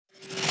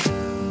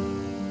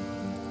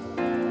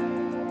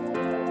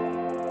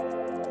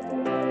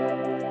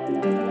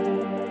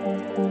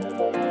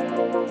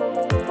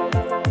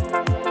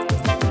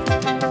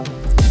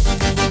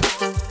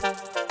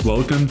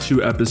Welcome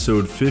to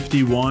episode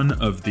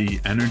 51 of the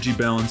Energy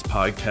Balance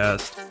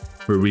Podcast,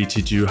 where we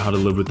teach you how to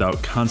live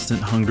without constant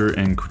hunger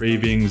and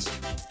cravings,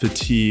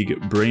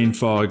 fatigue, brain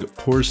fog,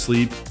 poor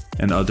sleep,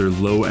 and other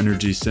low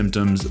energy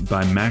symptoms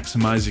by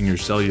maximizing your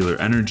cellular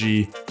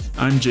energy.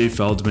 I'm Jay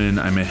Feldman.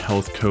 I'm a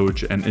health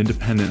coach and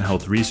independent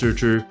health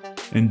researcher,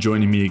 and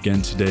joining me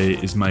again today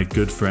is my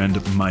good friend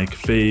Mike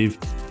Fave.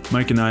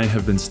 Mike and I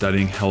have been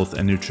studying health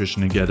and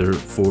nutrition together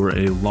for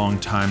a long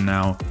time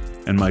now,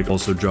 and Mike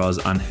also draws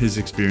on his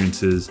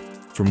experiences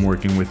from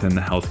working within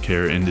the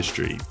healthcare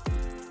industry.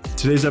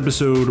 Today's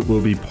episode will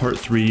be part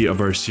 3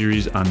 of our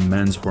series on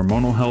men's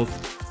hormonal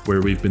health,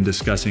 where we've been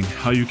discussing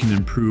how you can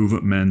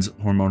improve men's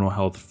hormonal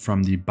health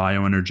from the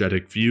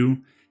bioenergetic view.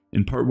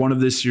 In part 1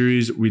 of this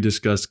series, we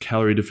discussed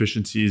calorie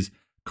deficiencies,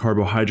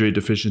 carbohydrate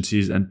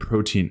deficiencies, and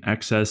protein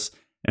excess,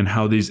 and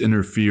how these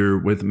interfere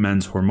with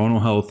men's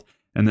hormonal health.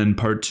 And then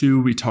part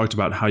 2, we talked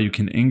about how you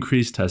can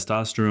increase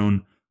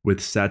testosterone with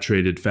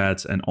saturated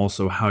fats and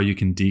also how you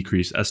can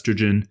decrease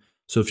estrogen.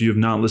 So if you have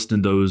not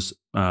listened to those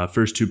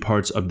first 2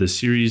 parts of this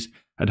series,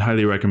 I'd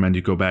highly recommend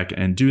you go back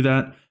and do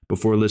that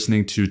before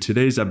listening to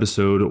today's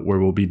episode, where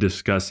we'll be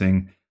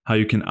discussing how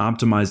you can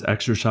optimize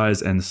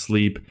exercise and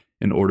sleep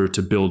in order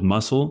to build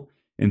muscle.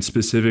 In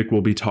specific,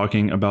 we'll be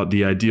talking about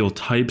the ideal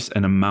types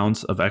and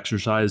amounts of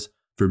exercise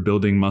for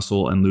building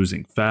muscle and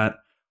losing fat.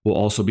 We'll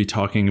also be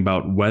talking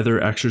about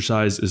whether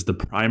exercise is the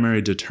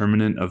primary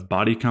determinant of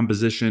body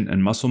composition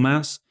and muscle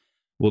mass.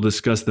 We'll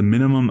discuss the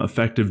minimum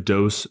effective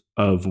dose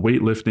of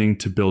weightlifting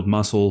to build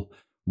muscle,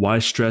 why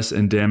stress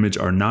and damage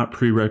are not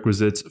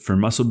prerequisites for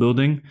muscle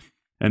building,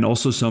 and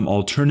also some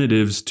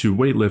alternatives to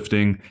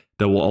weightlifting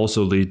that will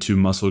also lead to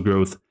muscle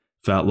growth,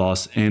 fat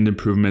loss, and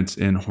improvements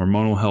in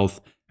hormonal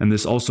health. And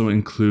this also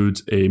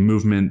includes a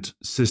movement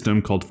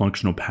system called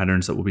functional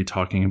patterns that we'll be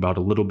talking about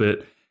a little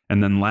bit.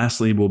 And then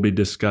lastly, we'll be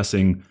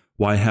discussing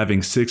why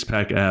having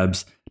six-pack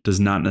abs does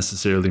not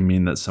necessarily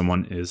mean that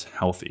someone is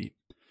healthy.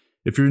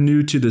 If you're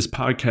new to this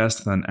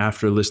podcast, then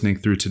after listening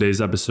through today's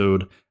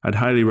episode, I'd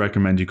highly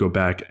recommend you go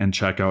back and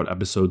check out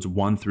episodes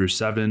 1 through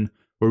 7,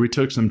 where we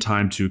took some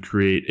time to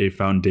create a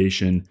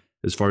foundation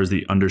as far as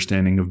the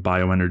understanding of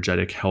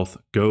bioenergetic health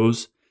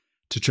goes.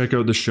 To check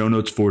out the show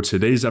notes for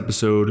today's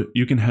episode,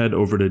 you can head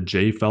over to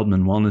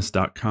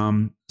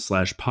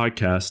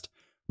jayfeldmanwellness.com/podcast,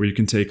 where you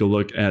can take a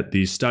look at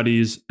the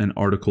studies and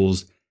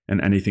articles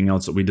and anything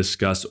else that we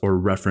discuss or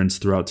reference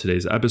throughout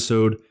today's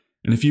episode.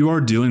 And if you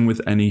are dealing with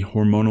any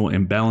hormonal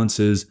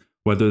imbalances,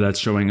 whether that's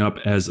showing up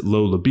as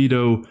low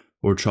libido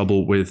or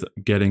trouble with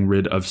getting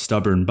rid of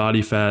stubborn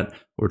body fat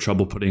or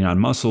trouble putting on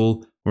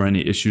muscle or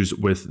any issues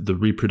with the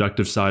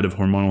reproductive side of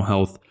hormonal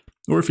health,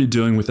 or if you're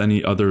dealing with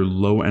any other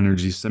low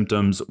energy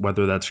symptoms,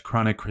 whether that's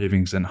chronic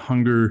cravings and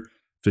hunger,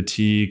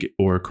 fatigue,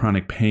 or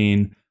chronic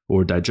pain,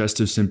 or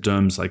digestive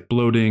symptoms like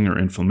bloating or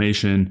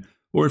inflammation,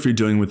 or if you're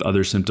dealing with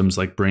other symptoms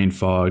like brain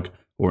fog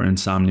or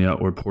insomnia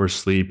or poor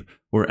sleep,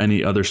 or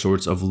any other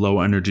sorts of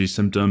low energy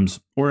symptoms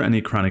or any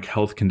chronic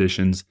health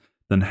conditions,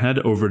 then head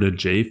over to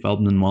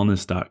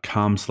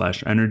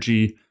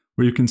jayfeldmanwellness.com/energy,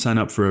 where you can sign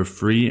up for a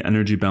free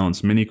energy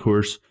balance mini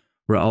course,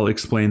 where I'll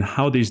explain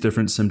how these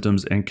different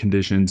symptoms and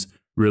conditions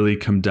really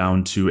come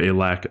down to a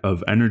lack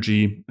of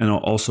energy. And I'll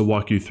also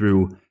walk you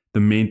through the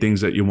main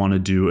things that you want to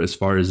do as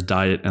far as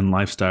diet and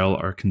lifestyle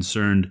are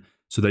concerned,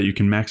 so that you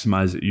can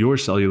maximize your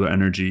cellular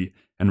energy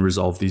and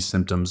resolve these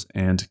symptoms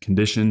and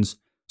conditions.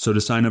 So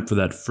to sign up for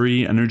that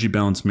free energy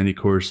balance mini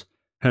course,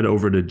 head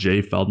over to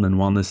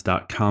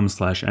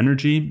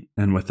jayfeldmanwellness.com/energy.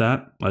 And with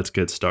that, let's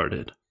get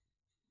started.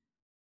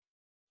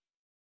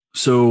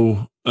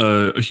 So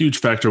a huge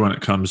factor when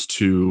it comes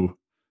to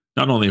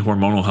not only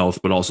hormonal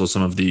health, but also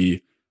some of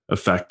the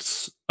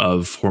effects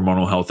of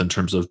hormonal health in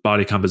terms of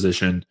body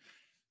composition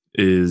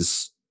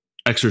is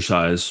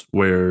exercise,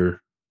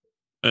 where,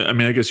 I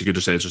mean, I guess you could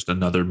just say it's just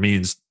another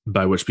means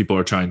by which people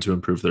are trying to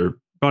improve their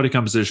body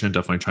composition,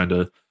 definitely trying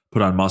to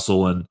put on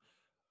muscle. And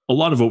a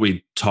lot of what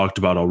we talked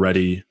about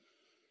already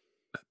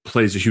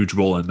plays a huge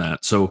role in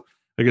that. So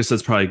I guess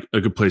that's probably a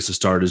good place to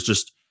start, is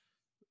just,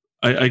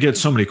 I get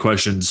so many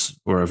questions,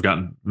 or I've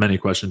gotten many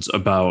questions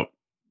about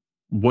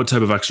what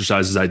type of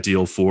exercise is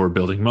ideal for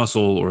building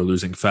muscle or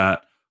losing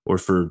fat or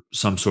for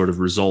some sort of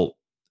result.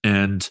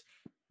 And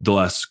they'll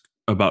ask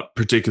about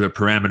particular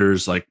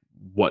parameters, like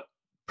what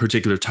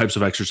particular types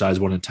of exercise,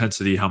 what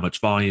intensity, how much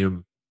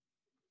volume,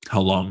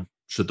 how long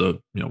should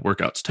the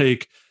workouts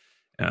take,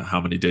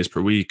 how many days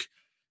per week.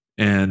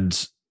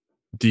 And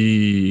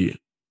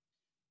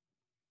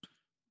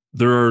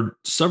there are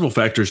several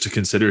factors to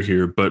consider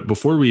here, but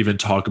before we even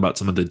talk about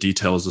some of the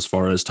details as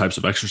far as types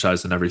of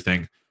exercise and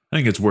everything, I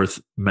think it's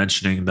worth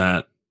mentioning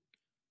that,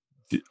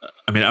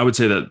 I would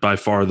say that by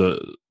far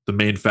the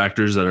main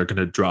factors that are going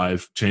to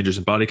drive changes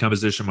in body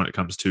composition when it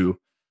comes to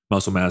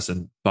muscle mass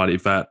and body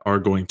fat are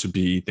going to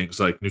be things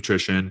like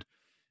nutrition,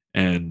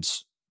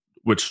 and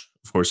which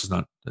of course is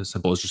not as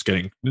simple as just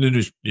getting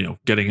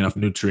enough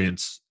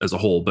nutrients as a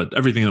whole, but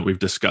everything that we've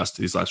discussed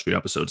these last few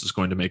episodes is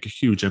going to make a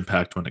huge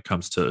impact when it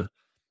comes to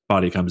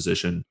body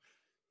composition.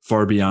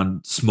 far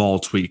beyond small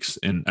tweaks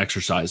in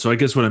exercise. So I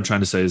guess what I'm trying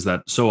to say is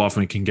that so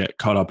often we can get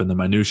caught up in the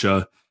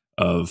minutia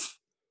of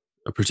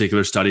a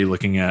particular study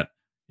looking at,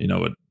 a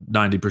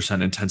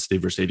 90% intensity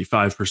versus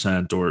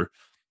 85%, or,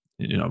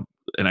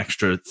 an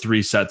extra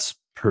 3 sets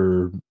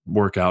per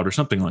workout or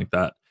something like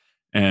that.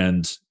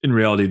 And in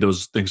reality,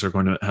 those things are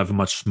going to have a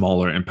much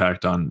smaller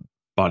impact on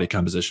body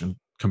composition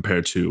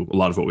compared to a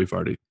lot of what we've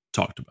already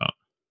talked about.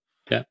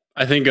 Yeah.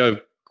 I think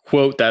a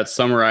quote that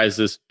summarizes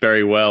this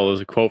very well is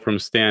a quote from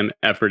Stan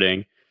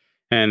Efferding.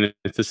 And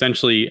it's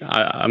essentially,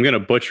 I'm going to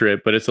butcher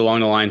it, but it's along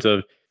the lines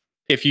of,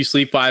 if you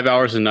sleep 5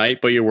 hours a night,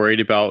 but you're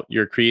worried about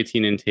your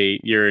creatine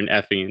intake, you're an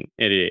effing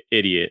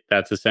idiot.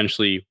 That's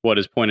essentially what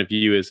his point of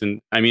view is. And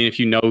I mean, if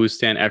you know who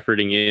Stan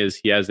Efferding is,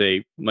 he has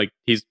they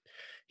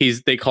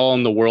call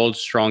him the world's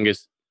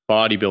strongest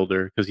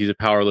bodybuilder because he's a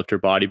powerlifter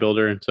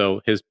bodybuilder. And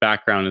so his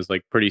background is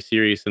like pretty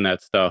serious in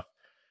that stuff.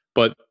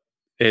 But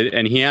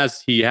and he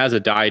has a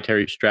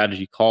dietary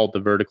strategy called the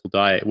vertical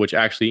diet, which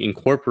actually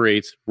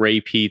incorporates Ray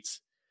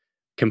Peat's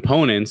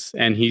components.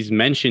 And he's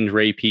mentioned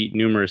Ray Peat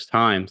numerous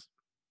times,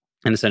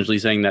 and essentially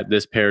saying that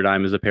this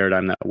paradigm is a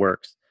paradigm that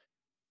works.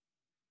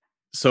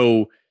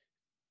 So,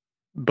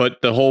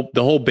 but the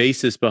whole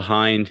basis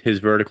behind his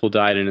vertical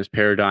diet and his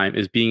paradigm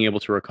is being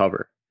able to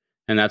recover.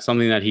 And that's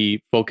something that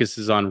he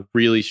focuses on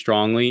really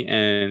strongly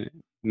and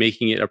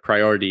making it a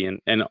priority.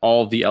 And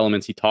all of the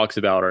elements he talks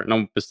about are,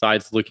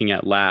 besides looking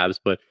at labs,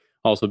 but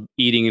also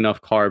eating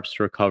enough carbs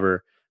to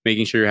recover,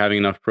 making sure you're having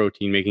enough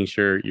protein, making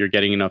sure you're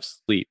getting enough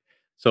sleep.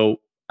 So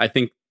I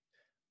think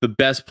the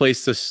best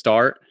place to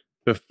start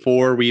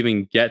before we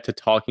even get to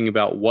talking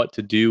about what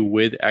to do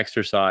with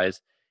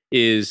exercise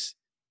is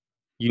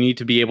you need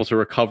to be able to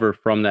recover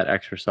from that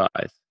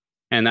exercise.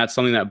 And that's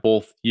something that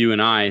both you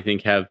and I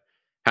think have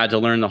had to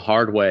learn the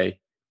hard way.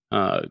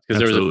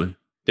 Because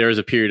there was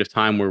a period of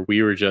time where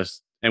we were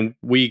and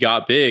we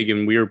got big,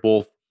 and we were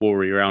both,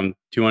 around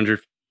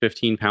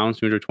 215 pounds,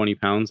 220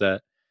 pounds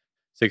at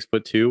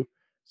 6'2".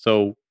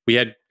 So we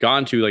had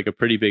gone to like a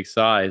pretty big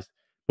size,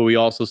 but we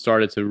also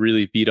started to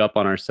really beat up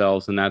on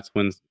ourselves. And that's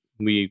when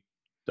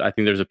I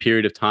think there's a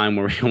period of time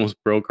where we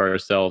almost broke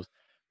ourselves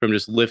from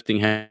just lifting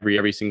heavy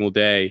every single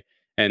day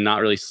and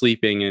not really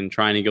sleeping and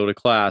trying to go to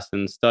class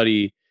and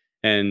study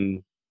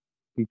and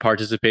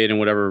participate in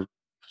whatever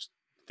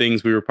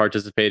things we were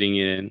participating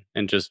in,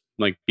 and just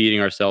like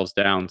beating ourselves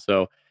down.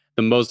 So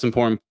the most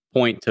important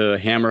point to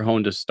hammer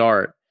home to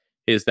start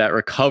is that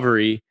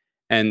recovery,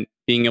 and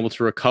being able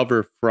to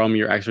recover from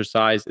your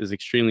exercise is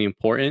extremely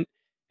important.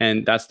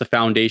 And that's the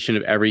foundation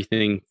of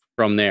everything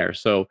from there.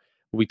 So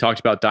we talked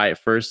about diet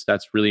first.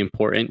 That's really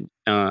important.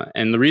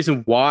 And the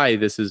reason why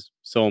this is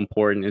so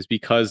important is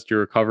because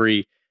your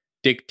recovery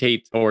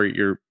dictates, or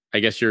your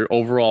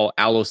overall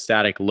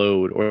allostatic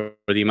load, or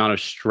the amount of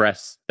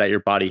stress that your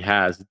body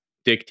has,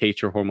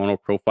 dictates your hormonal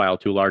profile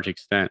to a large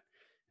extent.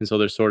 And so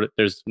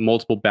there's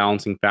multiple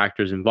balancing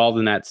factors involved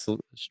in that: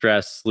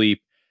 stress,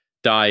 sleep,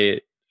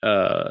 diet,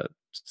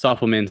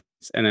 supplements,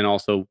 and then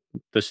also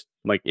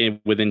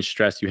within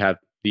stress you have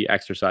the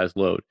exercise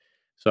load.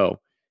 So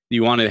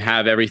you want to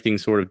have everything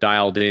sort of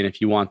dialed in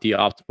if you want the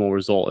optimal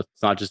result.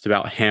 It's not just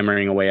about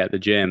hammering away at the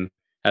gym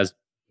as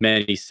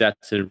many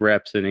sets and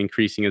reps and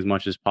increasing as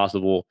much as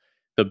possible.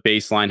 The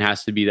baseline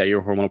has to be that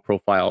your hormonal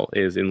profile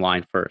is in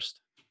line first.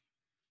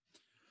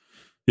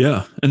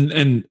 Yeah.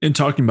 And in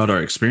talking about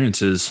our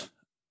experiences,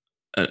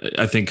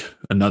 I think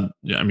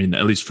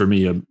at least for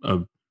me,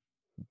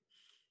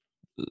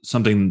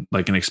 something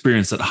like an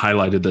experience that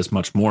highlighted this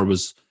much more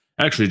was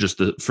actually just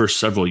the first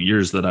several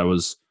years that I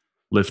was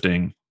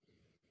lifting,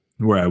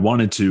 where I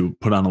wanted to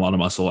put on a lot of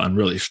muscle and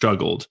really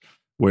struggled,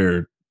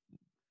 where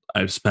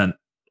I've spent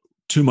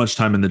too much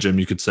time in the gym,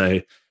 you could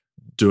say,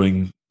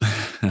 doing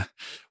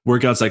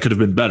workouts that could have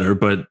been better.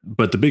 But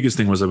the biggest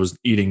thing was I was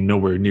eating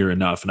nowhere near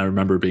enough. And I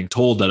remember being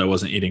told that I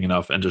wasn't eating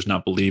enough and just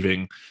not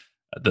believing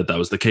that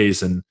was the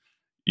case. And,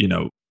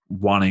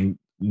 knowing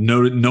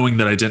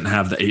that I didn't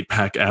have the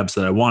 8-pack abs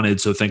that I wanted.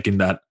 So thinking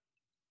that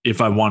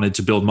if I wanted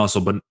to build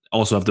muscle, but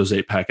also have those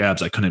 8-pack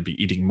abs, I couldn't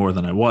be eating more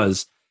than I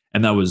was.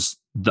 And that was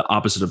the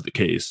opposite of the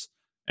case.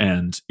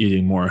 And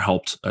eating more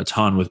helped a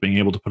ton with being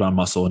able to put on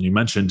muscle. And you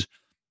mentioned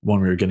when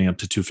we were getting up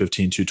to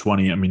 215,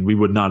 220, I mean, we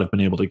would not have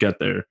been able to get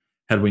there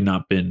had we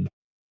not been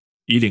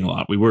eating a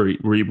lot. We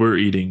were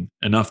eating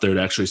enough there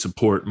to actually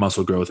support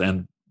muscle growth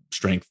and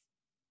strength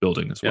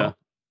building as well. Yeah.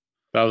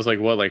 That was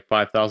like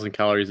 5,000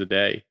 calories a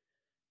day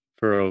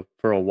for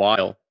a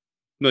while.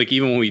 Like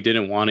even when we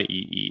didn't want to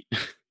eat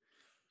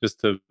just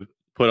to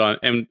put on,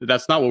 and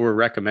that's not what we're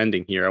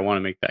recommending here. I want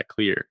to make that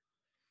clear.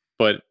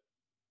 But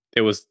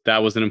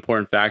that was an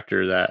important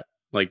factor that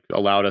like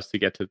allowed us to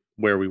get to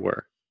where we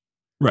were.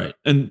 Right.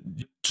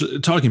 And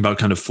talking about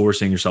kind of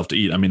forcing yourself to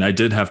eat. I mean, I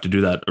did have to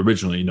do that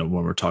originally, when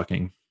we're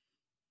talking,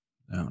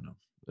 I don't know,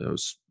 it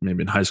was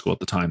maybe in high school at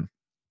the time.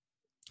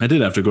 I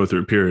did have to go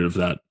through a period of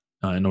that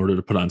in order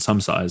to put on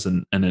some size,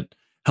 and it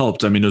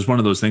helped. I mean, it was one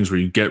of those things where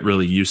you get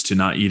really used to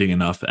not eating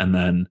enough, and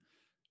then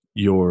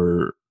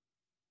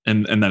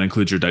and that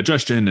includes your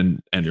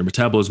digestion and your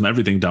metabolism,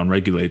 everything down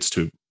regulates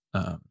to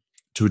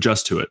to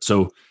adjust to it.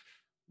 So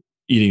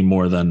eating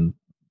more than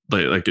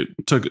like it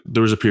took,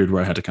 there was a period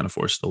where I had to kind of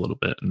force it a little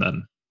bit, and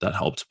then that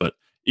helped. But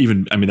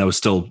even, I mean, that was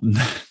still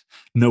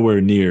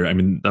nowhere near. I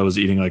mean, that was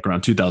eating like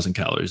around 2,000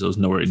 calories. That was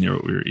nowhere near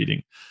what we were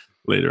eating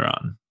later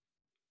on.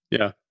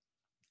 Yeah.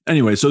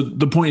 Anyway, so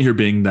the point here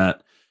being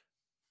that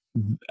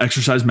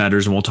exercise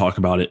matters, and we'll talk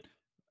about it.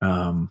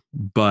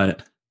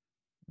 But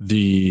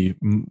the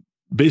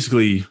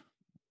basically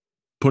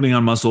putting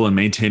on muscle and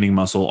maintaining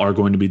muscle are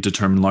going to be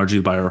determined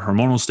largely by our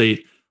hormonal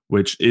state,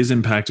 which is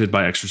impacted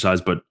by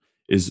exercise, but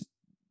is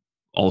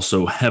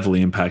also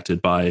heavily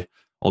impacted by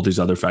all these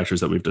other factors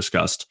that we've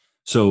discussed.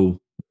 So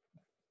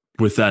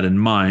with that in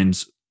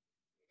mind,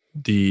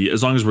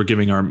 as long as we're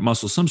giving our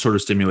muscles some sort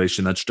of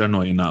stimulation, that's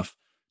generally enough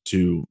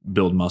to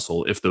build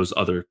muscle if those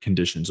other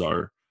conditions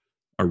are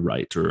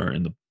right, or are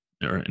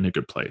in a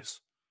good place.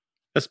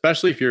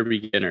 Especially if you're a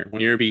beginner.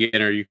 When you're a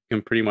beginner, you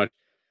can pretty much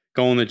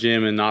go in the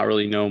gym and not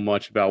really know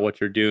much about what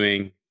you're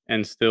doing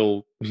and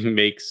still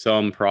make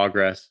some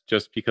progress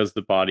just because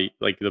the body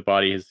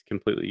is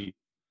completely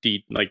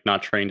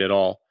not trained at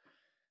all.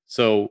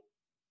 So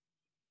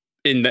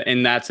in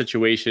that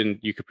situation,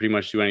 you could pretty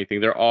much do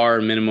anything. There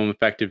are minimum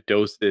effective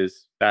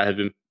doses that have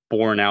been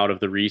borne out of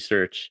the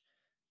research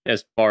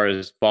as far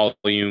as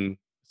volume,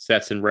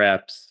 sets and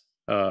reps,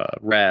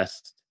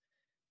 rest,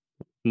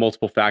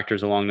 multiple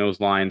factors along those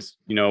lines.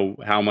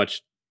 How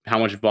much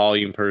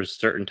volume per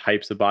certain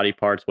types of body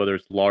parts, whether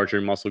it's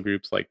larger muscle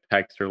groups like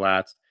pecs or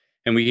lats,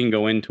 and we can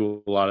go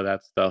into a lot of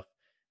that stuff.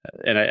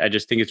 And I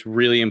just think it's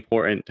really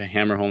important to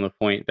hammer home the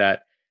point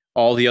that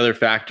all the other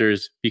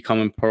factors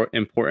become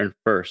important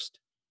first,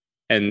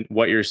 and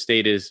what your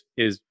state is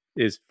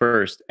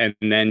first, and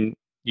then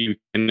you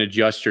can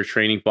adjust your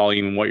training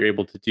volume and what you're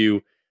able to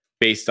do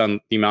based on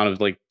the amount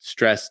of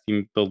stress,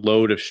 the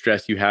load of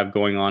stress you have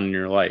going on in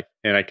your life.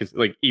 And I can,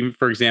 even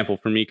for example,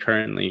 for me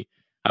currently,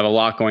 I have a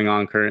lot going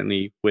on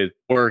currently with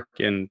work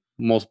and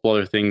multiple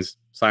other things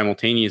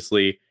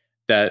simultaneously,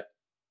 that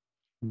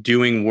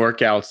doing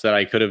workouts that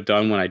I could have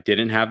done when I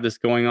didn't have this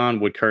going on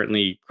would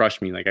currently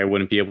crush me. Like, I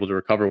wouldn't be able to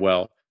recover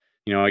well.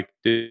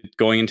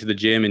 Going into the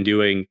gym and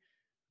doing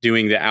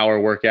the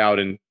hour workout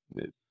and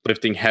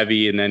lifting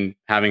heavy, and then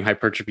having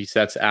hypertrophy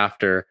sets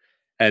after,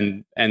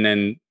 and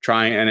then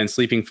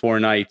sleeping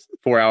 4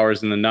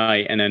 hours in the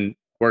night, and then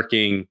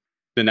working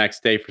the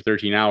next day for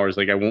 13 hours.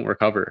 Like, I won't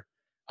recover.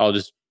 I'll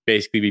just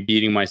basically be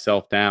beating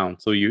myself down.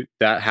 So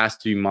that has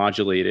to be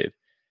modulated.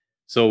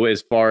 So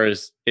as far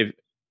as, if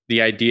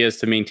the idea is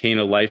to maintain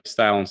a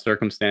lifestyle and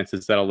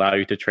circumstances that allow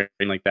you to train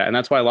like that. And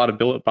that's why a lot of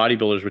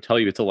bodybuilders would tell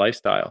you it's a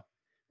lifestyle.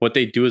 What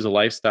they do is a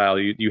lifestyle.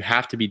 You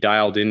have to be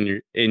dialed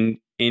in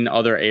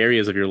other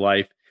areas of your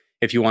life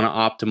if you want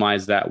to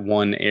optimize that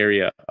one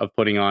area of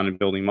putting on and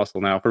building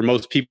muscle. Now, for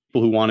most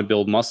people who want to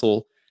build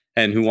muscle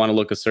and who want to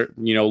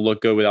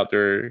look good without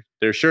their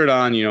shirt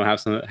on,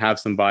 have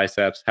some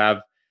biceps,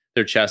 have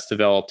their chest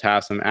developed,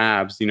 have some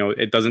abs,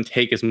 it doesn't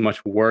take as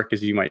much work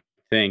as you might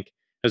think,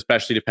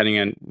 especially depending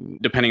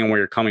on where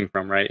you're coming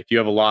from, right? If you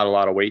have a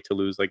lot of weight to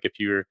lose, like if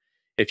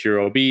you're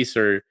obese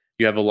or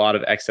you have a lot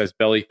of excess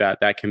belly fat,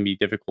 that can be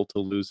difficult to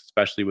lose,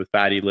 especially with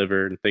fatty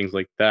liver and things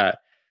like that.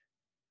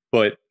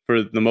 But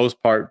for the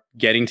most part,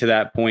 getting to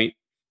that point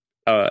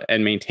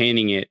and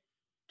maintaining it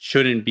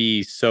shouldn't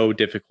be so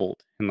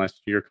difficult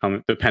unless you're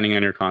depending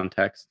on your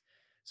context.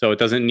 So it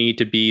doesn't need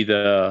to be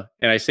and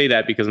I say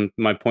that because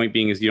my point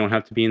being is, you don't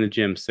have to be in the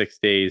gym 6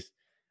 days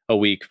a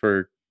week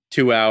for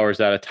 2 hours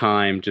at a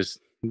time, just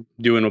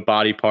doing a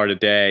body part a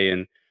day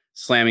and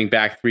slamming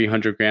back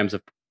 300 grams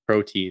of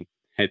protein.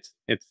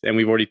 And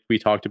we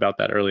talked about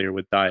that earlier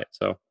with diet.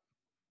 So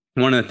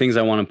one of the things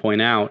I want to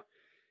point out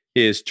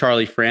is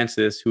Charlie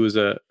Francis, who was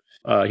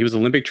he was an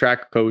Olympic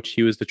track coach.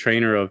 He was the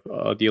trainer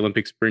of the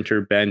Olympic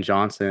sprinter Ben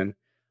Johnson.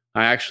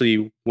 I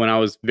actually, when I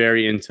was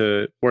very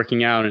into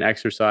working out and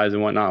exercise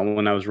and whatnot,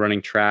 when I was running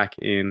track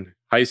in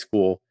high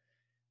school,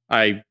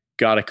 I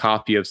got a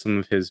copy of some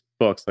of his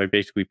books. I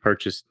basically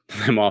purchased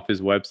them off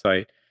his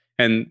website.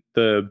 And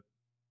the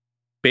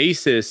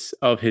basis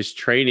of his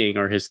training,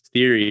 or his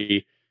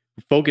theory,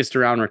 focused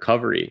around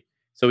recovery.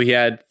 So he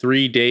had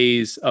 3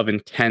 days of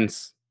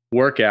intense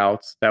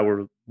workouts that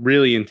were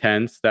really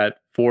intense, that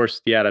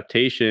forced the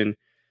adaptation,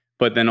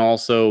 but then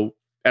also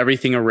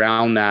everything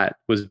around that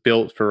was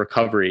built for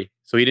recovery.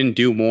 So he didn't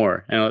do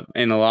more. And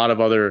in a lot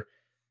of other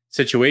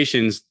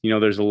situations,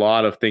 there's a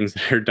lot of things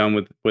that are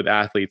done with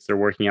athletes. They're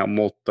working out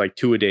like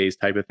 2 a days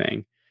type of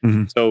thing.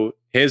 Mm-hmm. So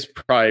his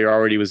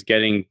priority was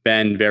getting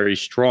Ben very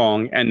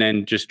strong, and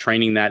then just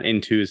training that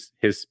into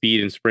his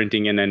speed and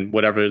sprinting, and then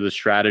whatever the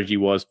strategy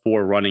was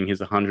for running his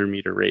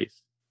 100-meter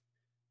race.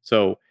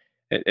 So,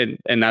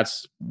 and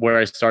that's where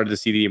I started to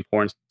see the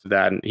importance of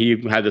that. And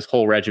he had this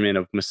whole regimen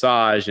of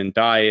massage and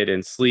diet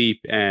and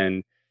sleep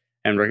and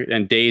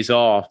days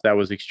off that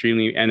was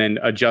extremely, and then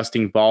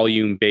adjusting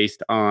volume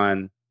based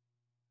on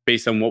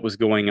what was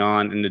going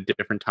on in the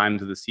different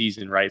times of the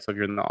season, right? So if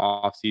you're in the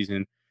off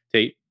season,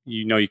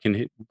 you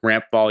can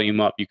ramp volume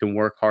up, you can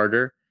work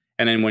harder,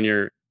 and then when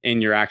you're in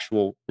your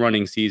actual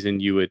running season,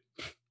 you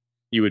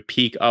would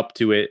peak up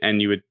to it,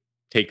 and you would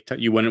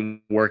you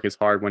wouldn't work as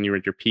hard when you were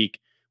at your peak,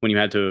 when you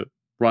had to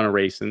run a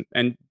race.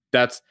 And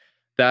that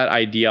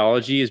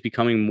ideology is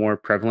becoming more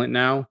prevalent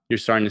now. You're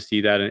starting to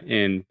see that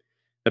in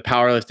the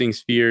powerlifting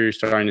sphere. You're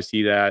starting to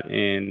see that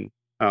in,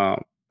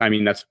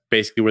 that's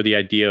basically where the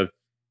idea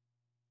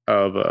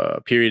of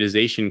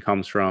periodization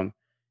comes from,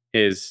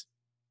 is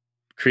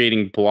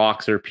creating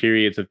blocks or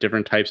periods of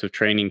different types of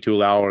training to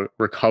allow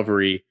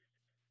recovery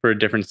for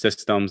different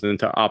systems and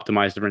to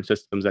optimize different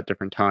systems at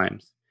different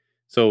times.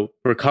 So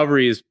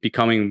recovery is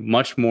becoming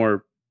much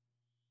more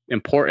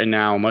important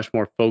now, much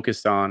more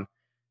focused on,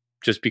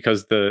 just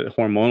because the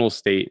hormonal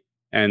state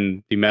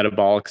and the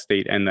metabolic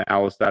state and the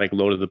allostatic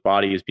load of the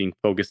body is being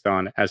focused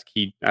on as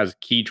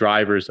key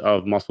drivers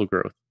of muscle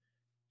growth.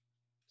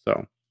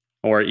 So,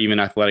 or even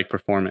athletic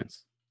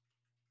performance.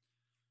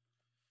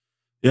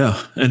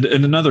 Yeah. And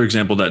another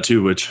example of that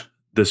too, which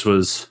this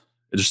was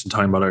just in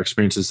talking about our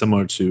experiences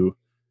similar to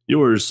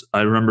yours.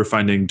 I remember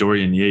finding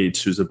Dorian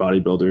Yates, who's a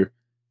bodybuilder,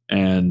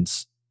 and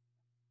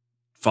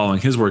following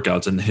his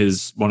workouts, and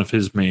one of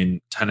his main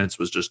tenets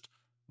was just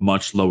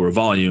much lower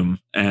volume.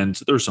 And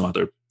there were some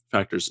other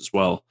factors as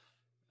well.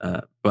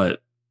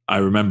 But I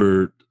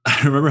remember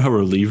how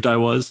relieved I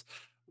was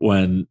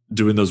when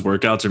doing those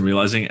workouts and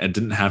realizing I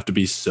didn't have to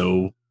be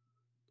so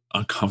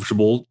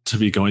uncomfortable to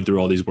be going through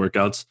all these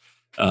workouts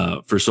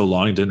for so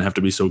long. It didn't have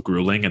to be so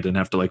grueling. I didn't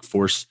have to like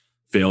force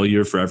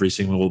failure for every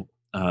single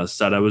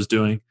set I was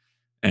doing,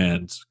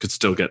 and could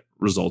still get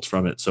results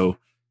from it. So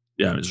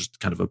yeah, it's just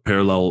kind of a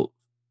parallel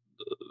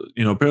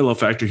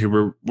factor here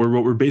where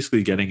what we're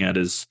basically getting at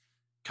is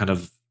kind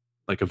of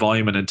like a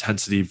volume and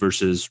intensity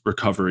versus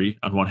recovery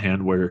on one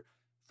hand, where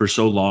for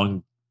so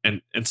long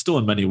and still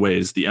in many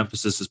ways, the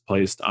emphasis is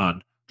placed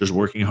on just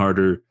working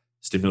harder,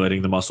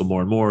 stimulating the muscle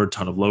more and more, a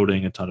ton of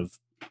loading, a ton of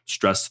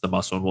stress to the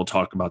muscle. And we'll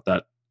talk about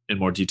that in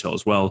more detail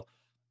as well.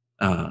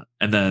 And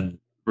then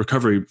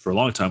recovery for a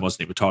long time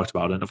wasn't even talked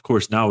about. And of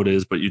course now it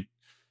is, but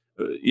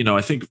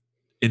I think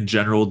in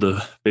general,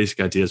 the basic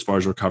idea as far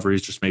as recovery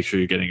is just make sure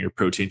you're getting your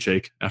protein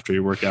shake after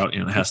your workout.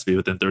 It has to be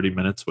within 30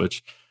 minutes,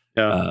 which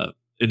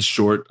in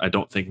short, I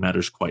don't think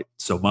matters quite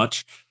so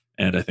much.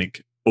 And I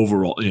think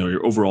overall,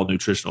 your overall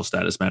nutritional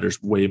status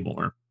matters way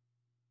more.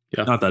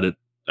 Yeah. Not that it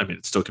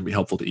still can be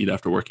helpful to eat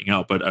after working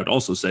out, but I'd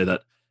also say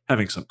that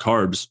having some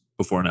carbs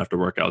before and after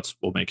workouts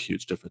will make a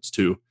huge difference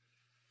too.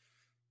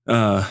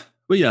 But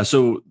yeah,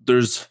 so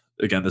there's,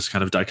 again, this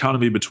kind of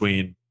dichotomy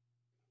between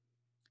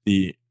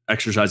the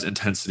exercise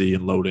intensity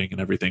and loading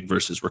and everything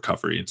versus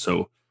recovery. And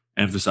so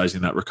emphasizing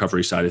that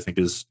recovery side, I think,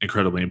 is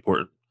incredibly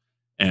important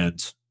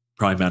and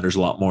probably matters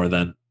a lot more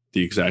than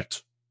the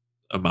exact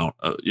amount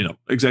of,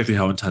 exactly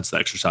how intense the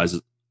exercise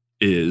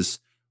is,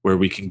 where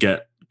we can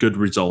get good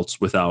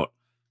results without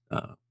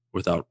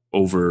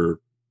over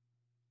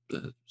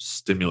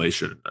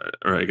stimulation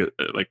or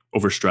like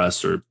over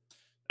stress or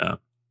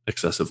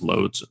excessive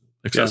loads,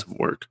 excessive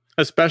work.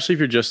 Especially if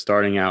you're just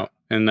starting out.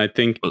 And I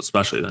think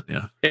especially then,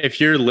 yeah.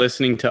 If you're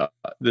listening to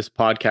this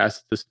podcast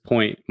at this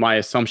point, my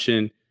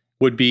assumption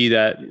would be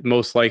that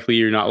most likely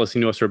you're not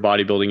listening to us for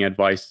bodybuilding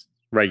advice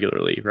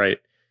regularly, right?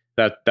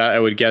 That I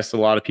would guess a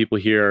lot of people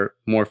here are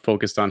more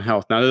focused on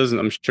health. Now,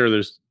 I'm sure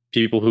there's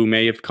people who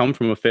may have come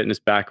from a fitness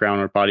background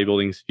or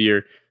bodybuilding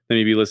sphere that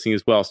may be listening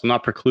as well. So I'm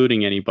not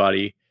precluding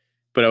anybody,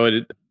 but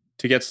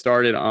to get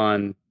started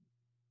on,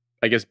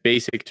 I guess,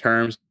 basic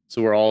terms,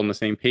 so we're all on the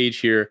same page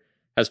here.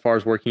 As far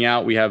as working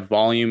out, we have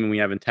volume and we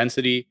have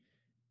intensity.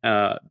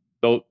 So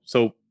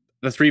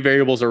the three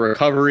variables are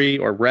recovery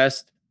or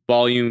rest,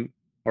 volume,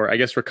 or I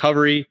guess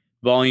recovery,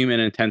 volume,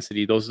 and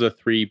intensity. Those are the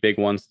three big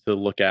ones to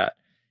look at.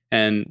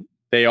 And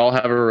they all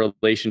have a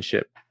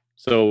relationship.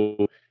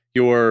 So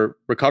your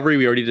recovery,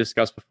 we already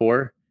discussed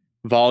before.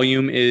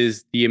 Volume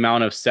is the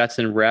amount of sets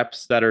and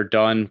reps that are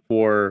done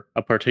for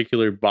a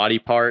particular body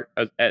part,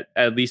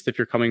 at least if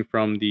you're coming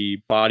from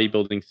the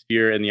bodybuilding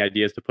sphere and the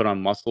idea is to put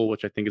on muscle,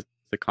 which I think is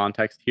the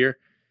context here.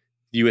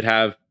 You would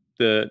have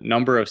the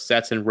number of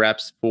sets and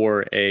reps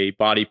for a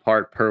body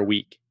part per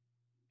week.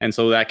 And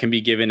so that can be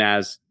given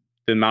as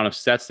the amount of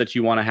sets that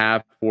you want to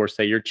have for,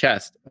 say, your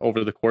chest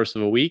over the course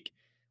of a week,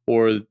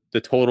 or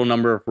the total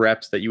number of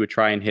reps that you would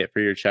try and hit for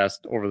your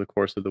chest over the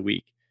course of the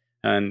week.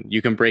 And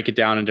you can break it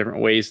down in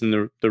different ways,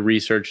 and the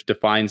research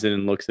defines it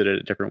and looks at it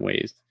in different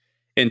ways.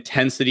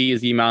 Intensity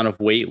is the amount of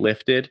weight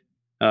lifted.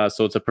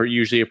 So it's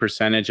usually a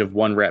percentage of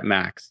 1 rep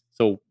max.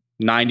 So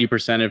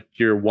 90% of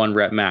your 1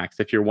 rep max.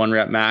 If your 1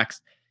 rep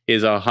max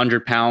is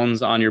 100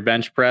 pounds on your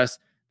bench press,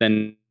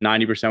 then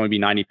 90% would be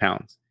 90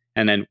 pounds.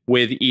 And then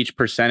with each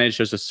percentage,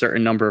 there's a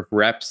certain number of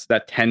reps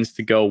that tends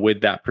to go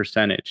with that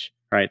percentage,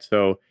 right?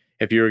 So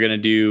if you were going to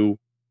do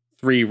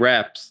 3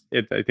 reps,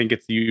 I think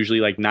it's usually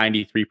like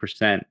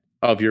 93%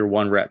 of your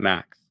 1 rep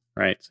max,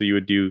 right? So you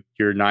would do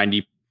your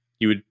 90,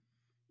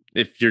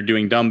 if you're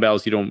doing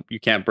dumbbells, you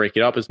can't break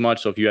it up as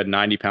much. So if you had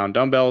 90-pound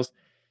dumbbells,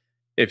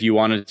 if you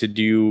wanted to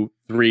do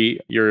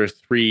your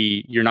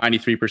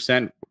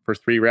 93% for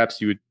 3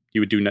 reps, you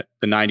would do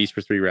the 90s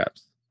for 3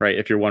 reps, right?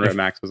 If your 1 rep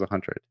max was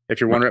 100.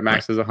 If your 1 rep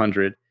max is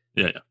 100,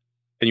 and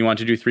you want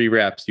to do 3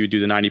 reps, you would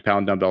do the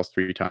 90-pound dumbbells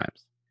 3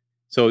 times.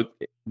 So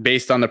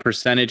based on the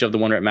percentage of the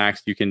 1 rep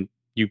max,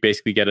 you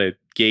basically get a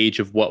gauge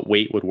of what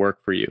weight would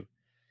work for you.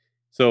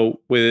 So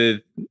was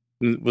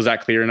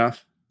that clear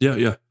enough?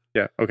 Yeah.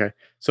 Yeah. Okay.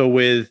 So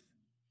with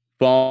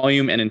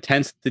volume and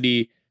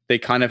intensity, they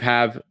kind of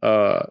have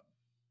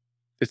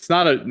it's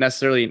not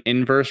necessarily an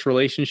inverse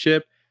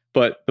relationship,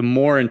 but the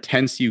more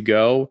intense you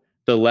go,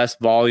 the less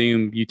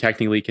volume you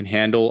technically can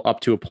handle up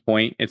to a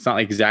point. It's not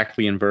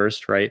exactly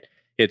inverse, right?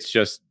 It's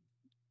just,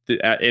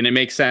 and it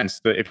makes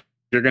sense that if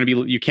you're going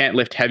to be, you can't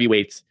lift heavy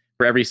weights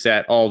for every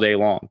set all day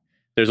long.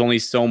 There's only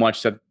so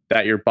much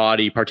that your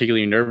body,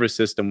 particularly your nervous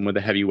system with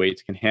the heavy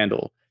weights, can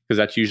handle. Because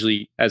that's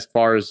usually, as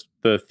far as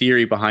the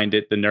theory behind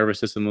it, the nervous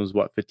system is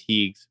what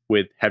fatigues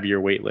with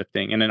heavier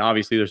weightlifting. And then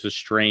obviously there's a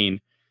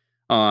strain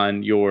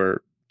on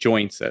your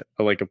joints,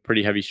 like a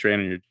pretty heavy strain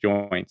on your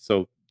joints.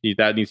 So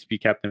that needs to be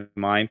kept in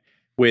mind.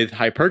 With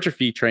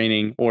hypertrophy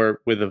training,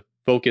 or with a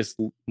focus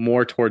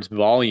more towards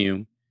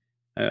volume,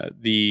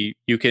 you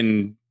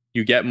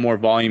get more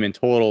volume in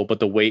total, but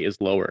the weight is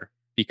lower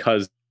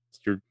because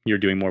you're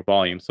doing more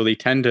volume. So they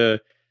tend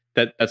to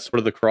that's sort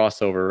of the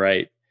crossover,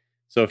 right?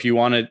 So if you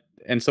want to,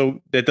 and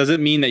so that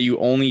doesn't mean that you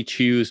only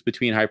choose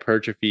between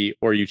hypertrophy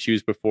or you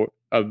choose for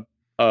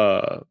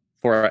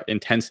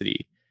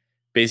intensity.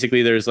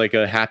 Basically, there's like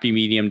a happy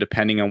medium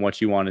depending on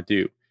what you want to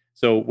do.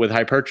 So with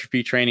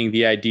hypertrophy training,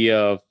 the idea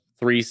of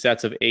 3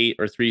 sets of 8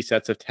 or 3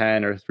 sets of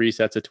 10 or 3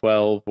 sets of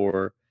 12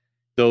 or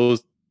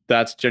those,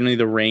 that's generally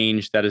the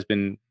range that has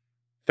been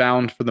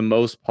found for the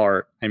most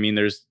part. I mean,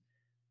 there's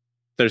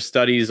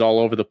studies all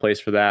over the place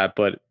for that,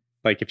 but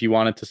like if you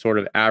wanted to sort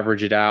of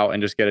average it out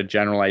and just get a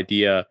general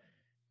idea,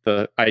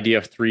 the idea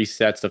of 3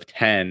 sets of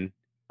 10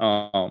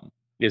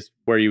 is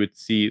where you would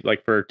see,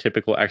 like for a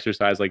typical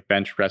exercise like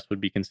bench press would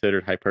be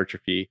considered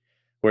hypertrophy.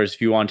 Whereas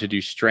if you want to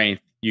do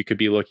strength, you could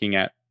be looking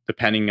at,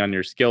 depending on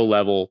your skill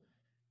level,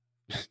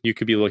 you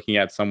could be looking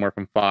at somewhere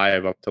from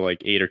 5 up to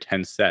like 8 or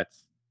 10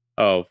 sets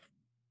of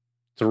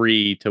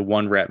 3 to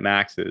 1 rep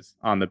maxes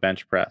on the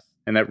bench press.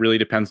 And that really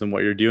depends on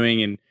what you're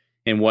doing and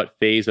in what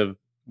phase of,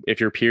 if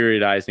you're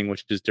periodizing,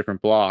 which is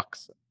different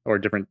blocks or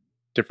different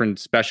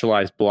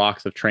specialized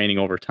blocks of training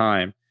over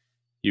time,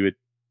 you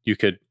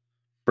could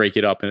break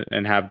it up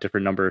and have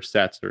different number of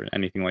sets or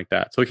anything like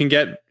that. So you can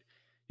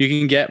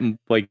get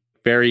like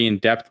very in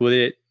depth with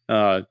it.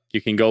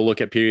 You can go look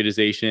at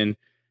periodization.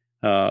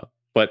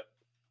 But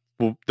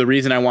the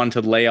reason I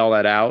wanted to lay all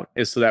that out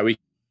is so that we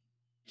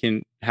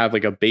can have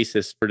like a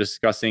basis for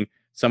discussing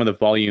some of the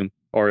volume,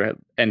 or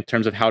in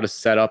terms of how to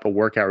set up a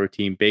workout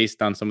routine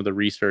based on some of the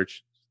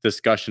research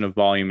discussion of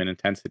volume and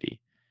intensity.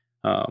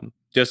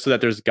 Just so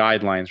that there's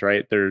guidelines,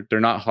 right? They're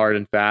not hard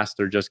and fast.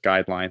 They're just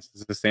guidelines.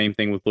 It's the same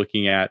thing with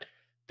looking at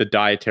the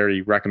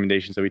dietary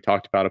recommendations that we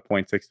talked about, of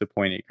 0.6 to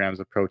 0.8 grams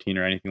of protein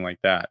or anything like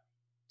that.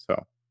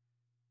 So,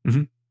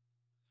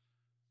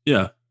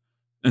 yeah.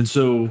 And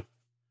so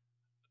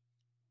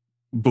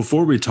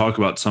before we talk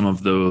about some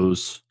of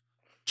those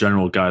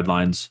general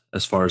guidelines,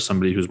 as far as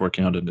somebody who's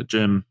working out in the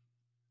gym,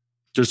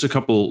 just a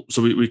couple.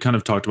 So we kind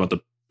of talked about the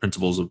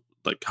principles of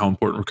like how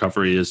important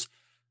recovery is.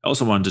 I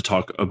also wanted to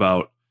talk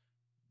about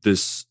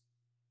this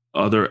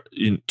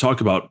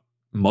talk about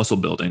muscle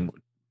building,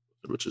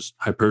 which is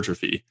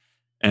hypertrophy,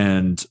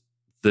 and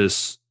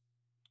this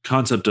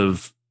concept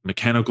of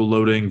mechanical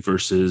loading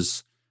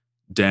versus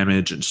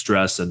damage and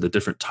stress and the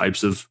different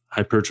types of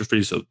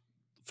hypertrophy. So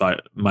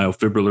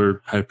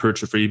myofibrillar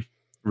hypertrophy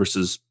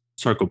versus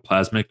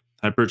sarcoplasmic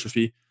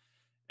hypertrophy.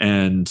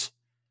 And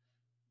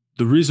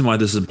the reason why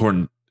this is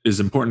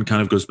important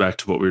kind of goes back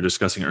to what we were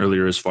discussing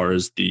earlier, as far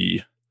as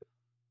the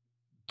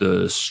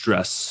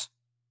stress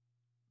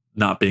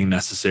not being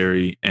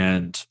necessary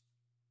and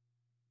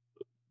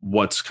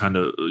what's kind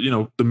of,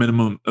 the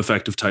minimum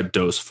effective type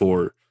dose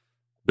for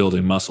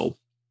building muscle.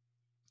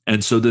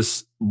 And so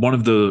this, one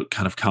of the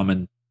kind of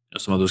common,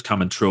 some of those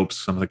common tropes,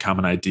 some of the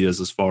common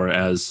ideas as far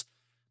as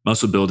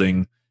muscle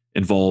building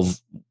involve,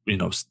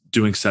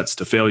 doing sets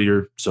to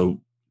failure.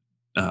 So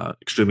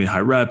extremely high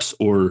reps,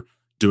 or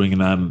doing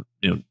them,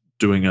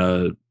 doing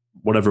a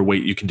whatever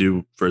weight you can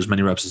do for as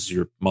many reps as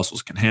your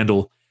muscles can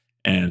handle.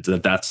 And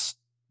that's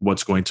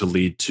what's going to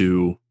lead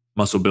to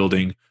muscle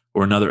building.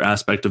 Or another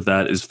aspect of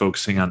that is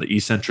focusing on the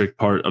eccentric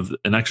part of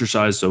an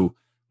exercise. So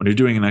when you're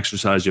doing an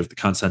exercise, you have the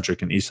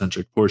concentric and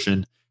eccentric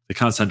portion. The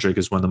concentric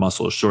is when the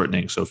muscle is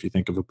shortening. So if you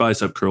think of a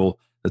bicep curl,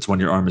 that's when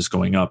your arm is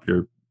going up.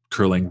 You're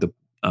curling the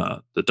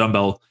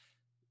dumbbell,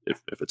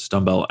 if it's a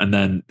dumbbell. And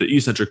then the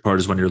eccentric part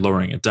is when you're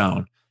lowering it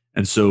down.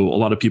 And so a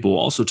lot of people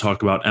also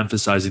talk about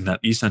emphasizing that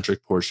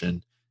eccentric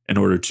portion in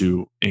order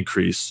to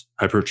increase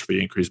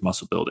hypertrophy, increase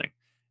muscle building.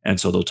 And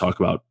so they'll talk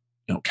about,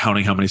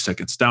 counting how many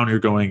seconds down you're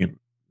going, and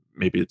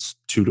maybe it's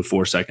 2 to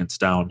 4 seconds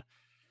down.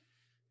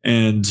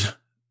 And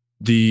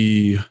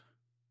the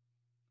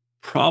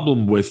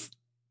problem with,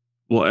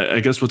 I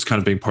guess what's kind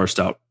of being parsed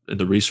out in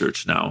the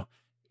research now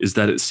is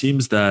that it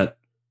seems that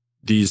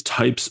these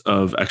types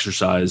of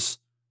exercise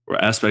or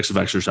aspects of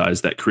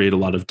exercise that create a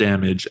lot of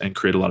damage and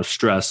create a lot of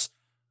stress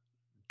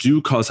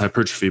do cause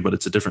hypertrophy, but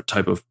it's a different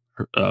type of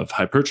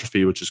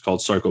hypertrophy, which is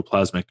called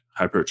sarcoplasmic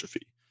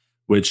hypertrophy,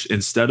 which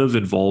instead of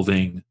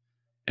involving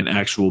an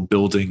actual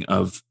building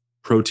of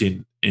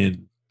protein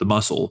in the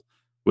muscle,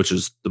 which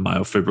is the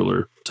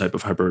myofibrillar type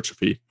of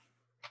hypertrophy,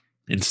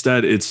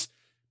 instead it's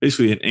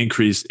basically an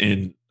increase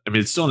in, I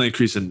mean, it's still an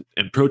increase in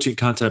protein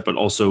content, but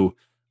also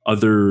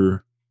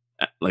other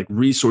like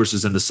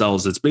resources in the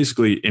cells. It's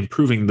basically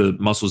improving the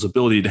muscle's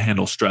ability to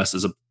handle stress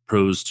as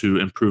opposed to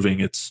improving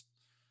its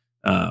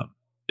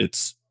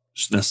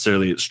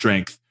necessarily its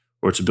strength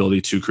or its ability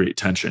to create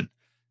tension.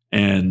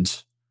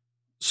 And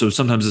so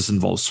sometimes this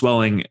involves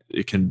swelling.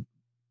 It can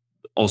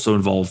also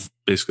involve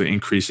basically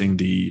increasing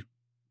the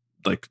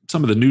like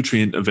some of the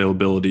nutrient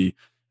availability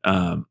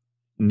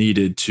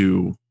needed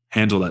to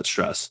handle that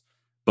stress.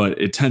 But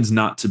it tends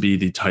not to be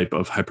the type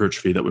of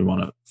hypertrophy that we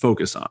want to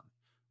focus on.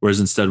 Whereas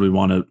instead we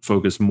want to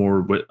focus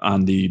more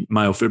on the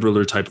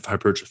myofibrillar type of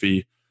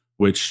hypertrophy,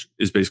 which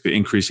is basically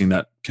increasing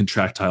that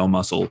contractile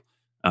muscle,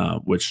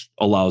 which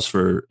allows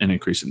for an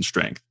increase in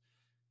strength.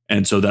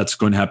 And so that's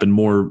going to happen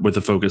more with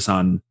a focus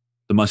on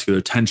the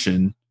muscular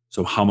tension.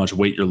 So how much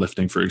weight you're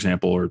lifting, for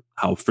example, or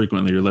how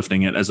frequently you're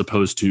lifting it, as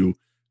opposed to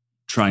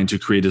trying to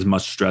create as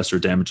much stress or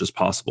damage as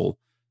possible.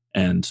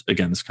 And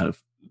again, this kind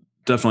of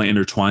definitely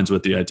intertwines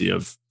with the idea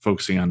of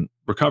focusing on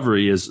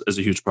recovery as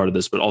a huge part of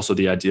this, but also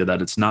the idea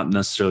that it's not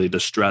necessarily the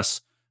stress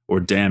or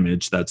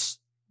damage that's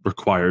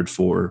required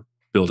for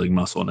building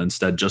muscle. And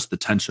instead, just the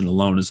tension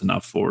alone is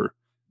enough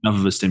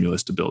of a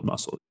stimulus to build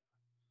muscle.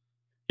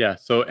 Yeah.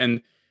 So,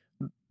 and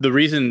the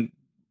reason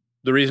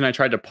I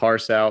tried to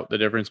parse out the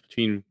difference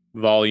between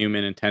volume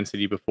and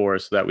intensity before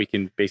is so that we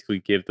can basically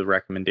give the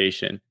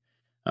recommendation.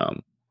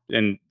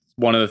 And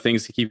one of the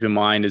things to keep in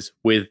mind is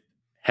with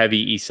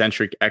heavy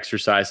eccentric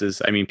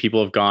exercises, I mean,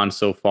 people have gone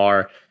so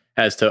far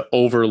as to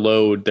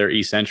overload their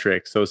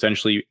eccentric. So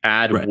essentially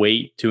add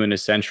weight to an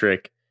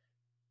eccentric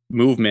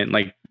movement,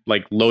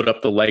 like load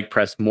up the leg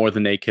press more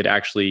than they could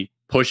actually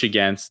push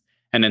against,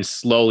 and then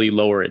slowly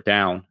lower it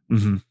down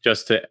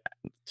just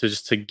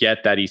to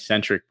get that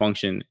eccentric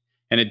function.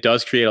 And it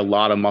does create a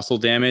lot of muscle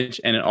damage,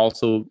 and it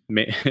also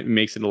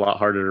makes it a lot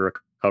harder to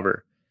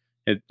recover.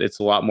 It's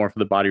a lot more for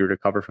the body to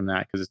recover from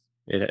that because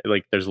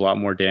there's a lot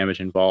more damage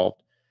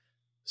involved.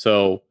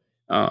 So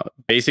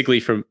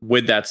basically,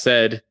 with that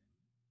said,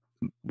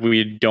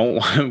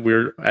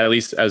 we're, at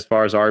least as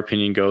far as our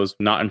opinion goes,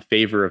 not in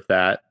favor of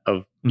that,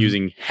 of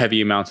using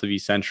heavy amounts of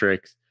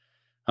eccentrics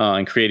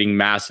and creating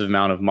massive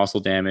amount of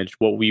muscle damage.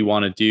 What we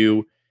want to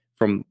do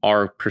from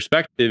our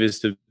perspective is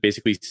to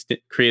basically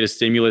create a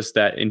stimulus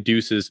that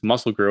induces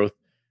muscle growth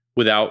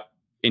without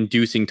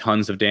inducing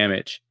tons of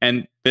damage.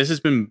 And this has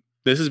been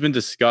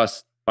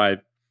discussed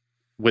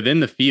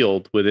within the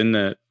field, within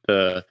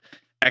the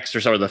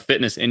exercise or the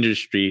fitness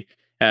industry,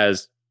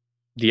 as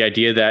the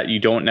idea that you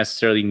don't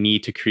necessarily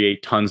need to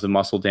create tons of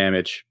muscle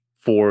damage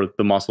for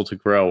the muscle to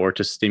grow or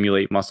to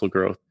stimulate muscle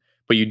growth,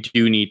 but you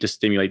do need to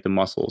stimulate the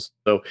muscles.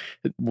 So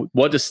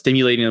what does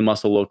stimulating the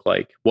muscle look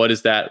like? What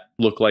does that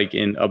look like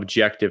in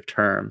objective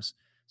terms?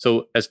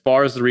 So as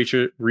far as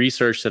the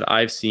research that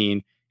I've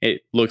seen,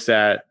 it looks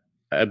at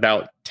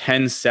about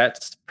 10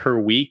 sets per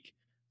week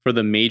for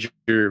the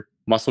major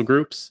muscle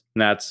groups,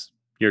 and that's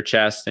your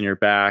chest and your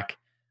back.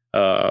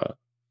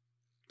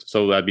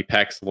 So that'd be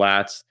pecs,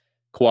 lats,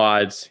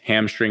 quads,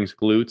 hamstrings,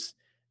 glutes.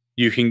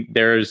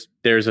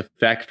 There's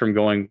effect from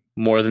going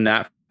more than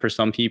that for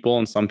some people,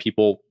 and some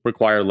people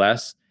require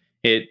less.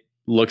 It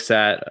looks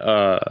at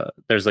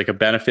there's like a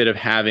benefit of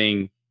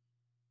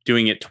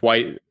doing it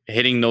twice,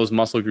 hitting those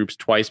muscle groups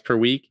twice per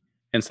week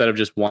instead of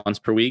just once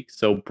per week.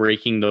 So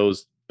breaking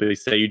those, they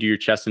say you do your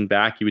chest and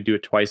back, you would do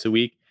it twice a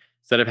week.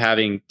 Instead of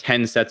having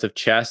 10 sets of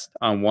chest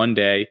on one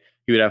day,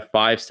 you would have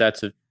 5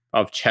 sets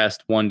of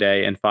chest one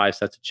day and 5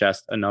 sets of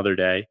chest another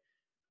day,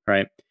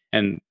 right?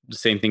 And the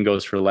same thing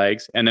goes for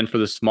legs. And then for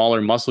the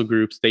smaller muscle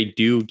groups, they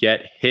do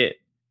get hit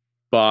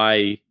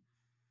by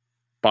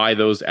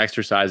those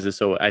exercises.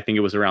 So I think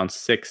it was around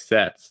 6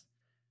 sets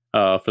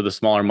for the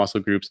smaller muscle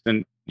groups.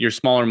 And your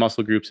smaller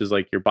muscle groups is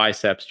like your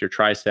biceps, your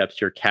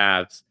triceps, your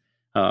calves,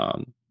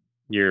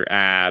 your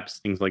abs,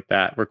 things like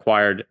that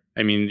required.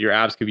 I mean, your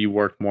abs could be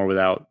worked more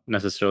without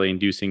necessarily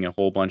inducing a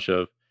whole bunch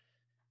of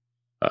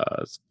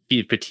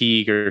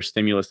fatigue or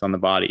stimulus on the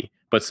body.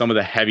 But some of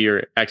the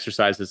heavier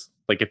exercises,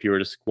 like if you were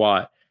to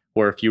squat,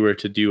 or if you were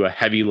to do a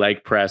heavy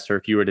leg press, or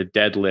if you were to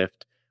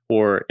deadlift,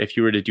 or if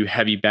you were to do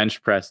heavy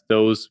bench press,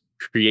 those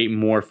create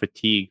more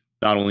fatigue,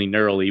 not only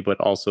neurally, but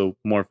also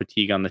more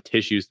fatigue on the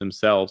tissues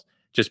themselves,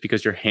 just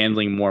because you're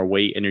handling more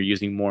weight and you're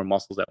using more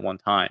muscles at one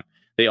time.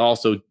 They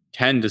also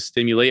tend to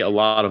stimulate a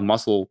lot of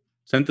muscle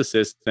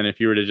synthesis than if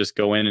you were to just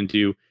go in and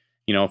do,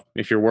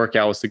 if your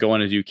workout was to go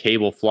in and do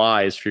cable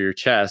flies for your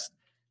chest.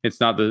 It's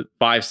not the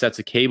 5 sets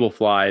of cable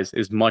flies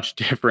is much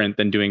different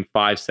than doing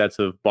 5 sets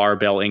of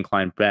barbell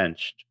incline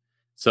bench.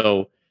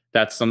 So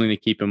that's something to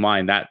keep in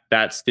mind.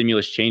 That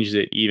stimulus changes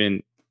it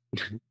even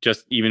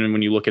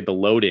when you look at the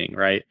loading,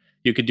 right?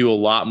 You could do a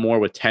lot more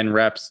with 10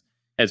 reps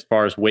as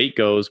far as weight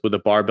goes with a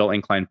barbell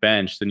incline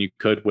bench than you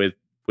could with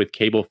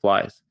cable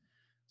flies.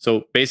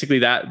 So basically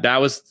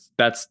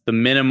that's the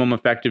minimum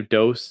effective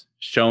dose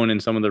shown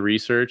in some of the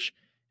research.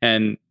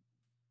 And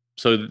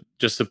so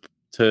just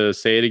to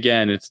say it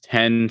again, it's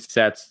 10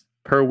 sets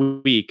per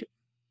week,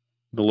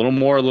 a little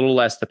more, a little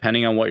less,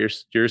 depending on what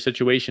your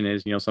situation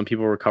is. Some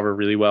people recover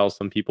really well.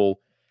 Some people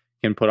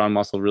can put on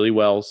muscle really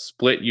well.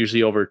 Split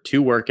usually over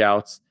 2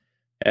 workouts,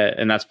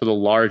 and that's for the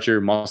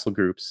larger muscle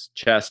groups: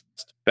 chest,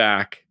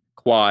 back,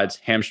 quads,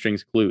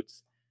 hamstrings,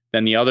 glutes.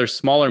 Then the other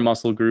smaller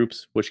muscle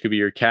groups, which could be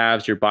your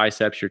calves, your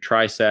biceps, your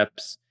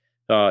triceps,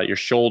 your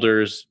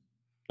shoulders,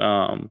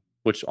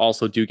 which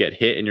also do get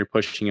hit in your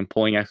pushing and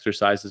pulling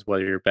exercises,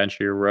 whether you're bench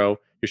or your row.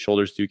 Your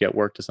shoulders do get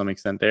worked to some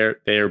extent.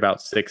 They're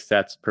about 6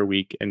 sets per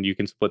week, and you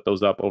can split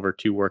those up over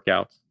 2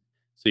 workouts.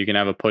 So you can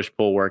have a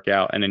push-pull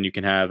workout, and then you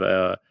can have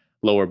a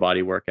lower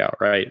body workout,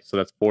 right? So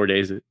that's 4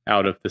 days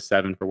out of the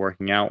 7 for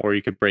working out, or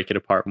you could break it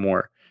apart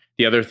more.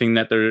 The other thing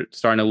that they're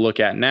starting to look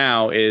at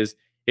now is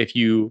if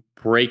you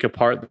break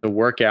apart the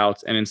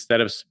workouts and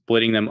instead of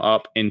splitting them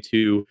up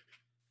into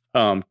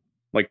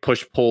like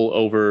push-pull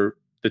over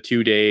the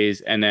 2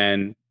 days, and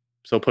then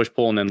so push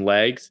pull and then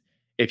legs,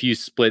 if you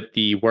split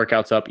the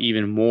workouts up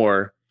even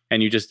more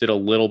and you just did a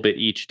little bit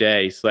each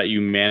day so that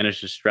you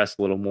manage to stress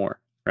a little more,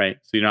 right?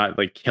 So you're not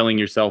like killing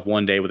yourself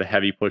one day with a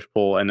heavy push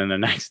pull and then the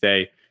next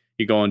day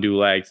you go and do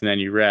legs and then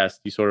you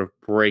rest. You sort of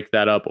break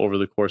that up over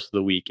the course of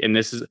the week. And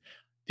this is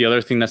the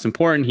other thing that's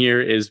important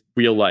here is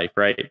real life,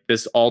 right?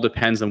 This all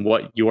depends on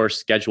what your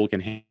schedule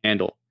can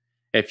handle.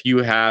 If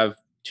you have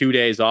 2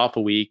 days off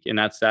a week, and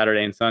that's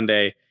Saturday and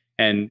Sunday,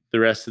 and the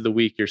rest of the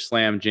week you're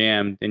slam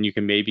jammed and you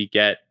can maybe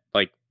get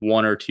like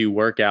 1 or 2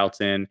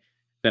 workouts in,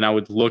 then I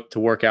would look to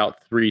work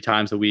out 3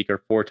 times a week or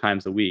 4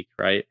 times a week,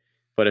 right?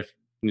 But if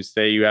you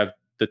say you have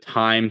the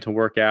time to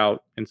work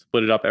out and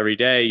split it up every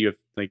day, you have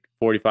like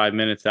 45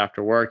 minutes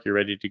after work, you're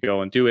ready to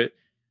go and do it,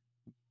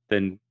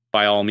 then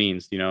by all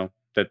means,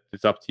 that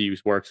it's up to you,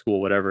 work,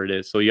 school, whatever it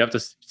is. So you have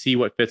to see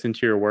what fits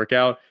into your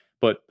workout.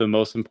 But the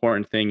most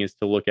important thing is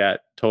to look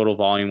at total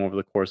volume over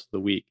the course of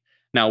the week.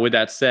 Now, with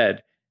that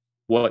said,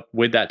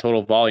 with that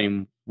total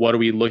volume, what are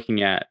we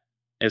looking at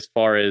as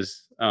far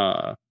as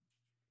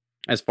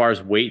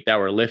weight that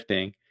we're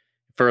lifting?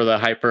 For the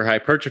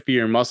hypertrophy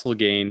or muscle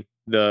gain,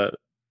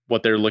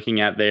 what they're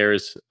looking at there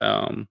is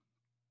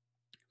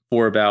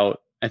for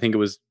about, I think it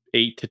was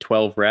 8 to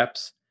 12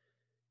 reps,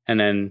 and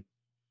then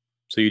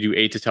so you do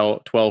 8 to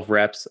 12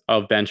 reps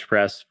of bench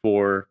press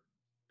for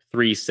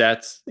 3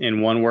 sets in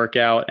one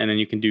workout, and then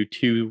you can do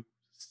 2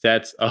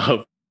 sets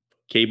of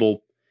cable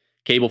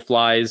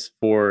flies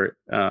for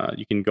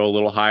you can go a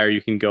little higher.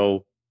 You can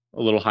go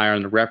a little higher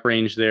in the rep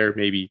range there,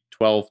 maybe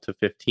 12 to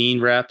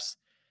 15 reps,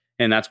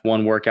 and that's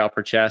one workout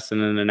per chest.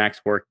 And then the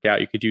next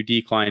workout you could do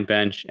decline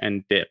bench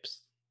and dips,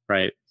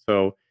 right?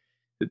 So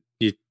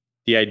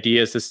the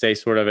idea is to stay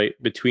sort of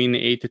between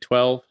the 8 to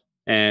 12,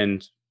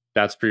 and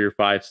that's for your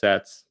 5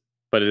 sets.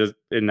 But it is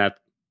in that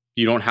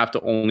you don't have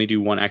to only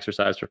do one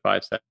exercise for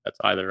 5 sets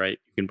either, right?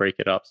 You can break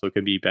it up. So it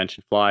could be bench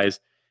and flies,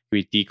 it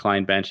could be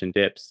decline bench and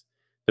dips.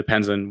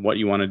 Depends on what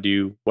you want to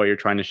do, what you're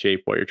trying to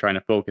shape, what you're trying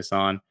to focus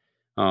on.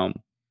 And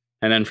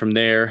then from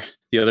there,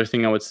 the other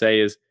thing I would say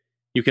is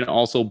you can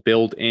also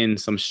build in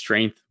some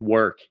strength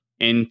work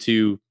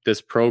into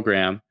this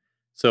program.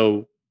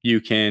 So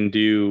you can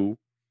do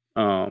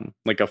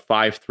like a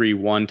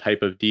 5-3-1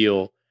 type of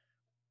deal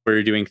where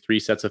you're doing 3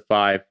 sets of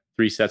 5,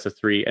 3 sets of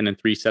 3, and then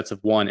 3 sets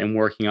of 1, and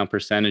working on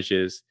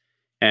percentages.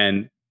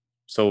 And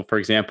so, for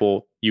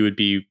example, you would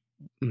be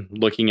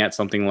looking at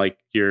something like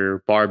your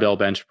barbell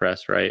bench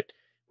press, right?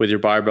 With your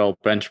barbell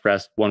bench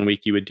press, 1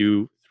 week you would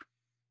do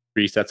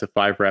 3 sets of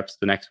 5 reps.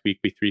 The next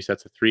week be 3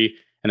 sets of 3,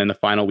 and then the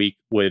final week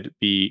would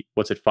be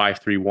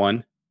 5-3-1.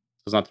 So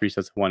it's not 3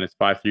 sets of 1; it's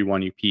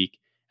 5-3-1. You peak,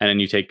 and then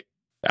you take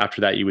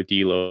after that you would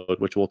deload,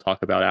 which we'll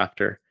talk about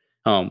after.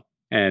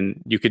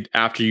 And you could,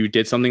 after you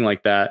did something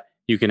like that,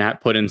 you can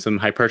put in some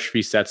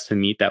hypertrophy sets to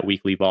meet that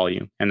weekly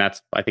volume, and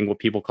that's, I think, what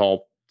people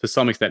call to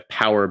some extent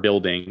power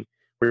building,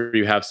 where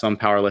you have some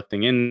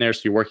powerlifting in there.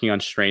 So you're working on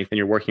strength and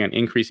you're working on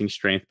increasing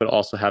strength, but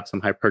also have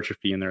some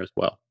hypertrophy in there as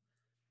well.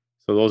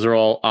 So those are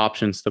all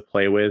options to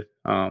play with.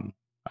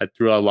 I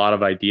threw a lot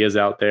of ideas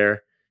out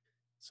there.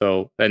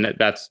 So, and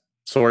that's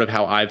sort of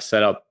how I've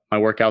set up my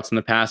workouts in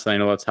the past. And I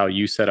know that's how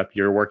you set up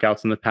your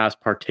workouts in the past,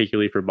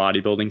 particularly for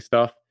bodybuilding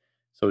stuff.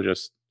 So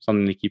just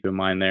something to keep in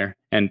mind there.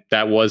 And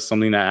that was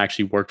something that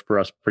actually worked for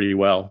us pretty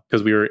well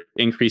because we were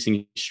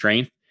increasing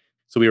strength.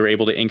 So we were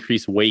able to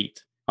increase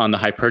weight on the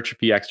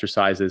hypertrophy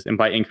exercises. And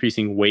by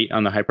increasing weight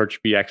on the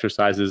hypertrophy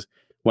exercises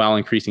while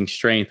increasing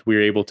strength, we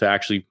were able to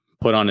actually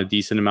put on a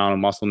decent amount of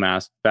muscle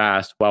mass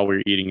fast while we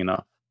were eating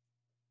enough.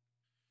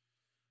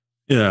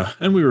 Yeah.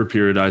 And we were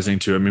periodizing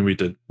too. I mean,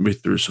 we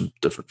threw some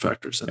different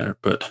factors in there,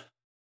 but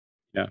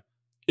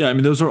yeah, I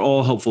mean, those are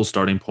all helpful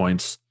starting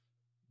points,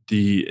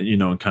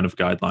 and kind of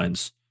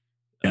guidelines.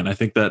 And I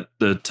think that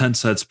the 10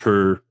 sets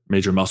per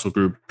major muscle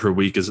group per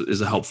week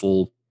is a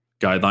helpful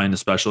guideline,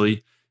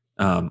 especially.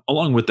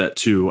 Along with that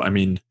too, I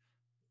mean,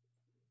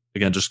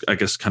 again, just I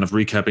guess kind of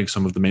recapping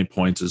some of the main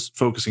points is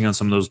focusing on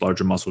some of those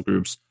larger muscle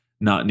groups,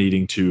 not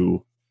needing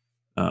to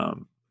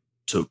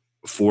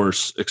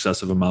force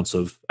excessive amounts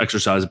of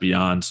exercise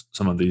beyond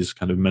some of these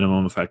kind of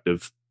minimum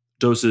effective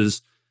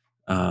doses.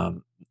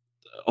 Um,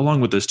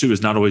 Along with this too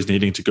is not always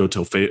needing to go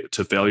to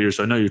failure.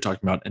 So I know you're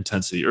talking about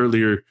intensity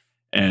earlier,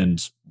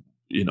 and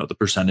the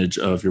percentage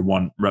of your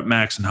one rep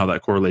max and how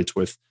that correlates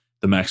with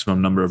the maximum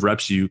number of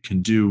reps you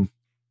can do.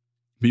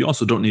 But you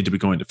also don't need to be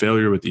going to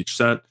failure with each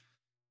set.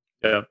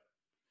 Yeah.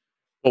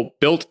 Well,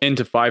 built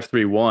into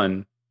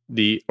 531,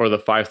 the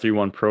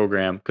 531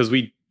 program, because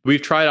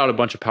we've tried out a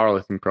bunch of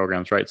powerlifting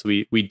programs, right? So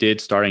we did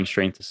starting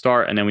strength to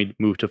start, and then we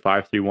moved to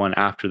 531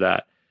 after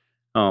that.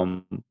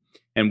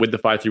 And with the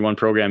 531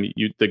 program,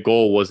 the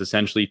goal was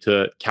essentially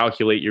to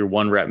calculate your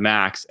one rep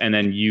max and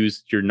then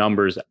use your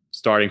numbers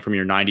starting from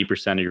your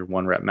 90% of your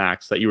one rep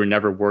max, so that you were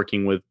never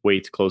working with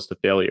weights close to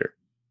failure.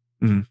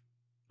 Mm-hmm.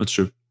 That's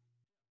true.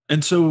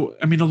 And so,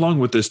 I mean, along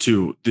with this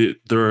too,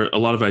 there are a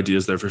lot of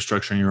ideas there for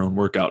structuring your own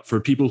workout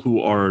for people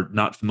who are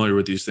not familiar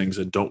with these things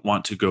and don't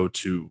want to go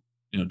to,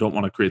 don't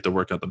want to create the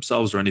workout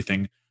themselves or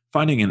anything.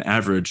 Finding an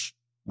average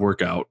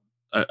workout,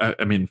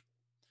 I mean,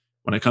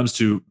 when it comes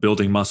to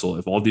building muscle,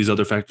 if all these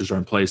other factors are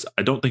in place,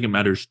 I don't think it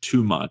matters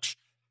too much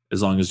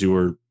as long as you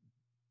are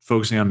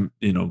focusing on,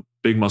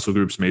 big muscle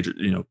groups, major,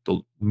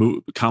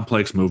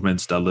 complex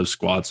movements, deadlifts,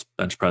 squats,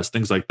 bench press,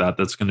 things like that.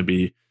 That's going to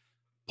be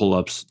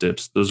pull-ups,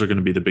 dips. Those are going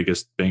to be the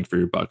biggest bang for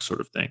your buck sort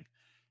of thing.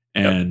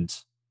 And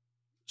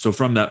so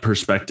from that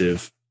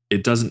perspective,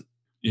 it doesn't,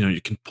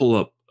 you can pull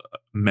up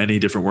many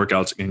different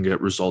workouts and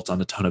get results on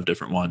a ton of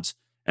different ones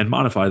and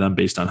modify them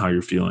based on how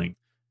you're feeling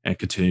and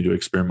continue to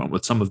experiment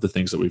with some of the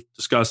things that we've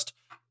discussed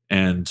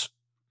and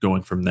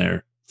going from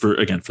there for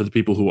the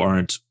people who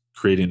aren't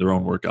creating their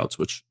own workouts,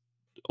 which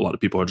a lot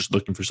of people are just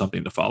looking for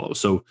something to follow.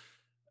 So,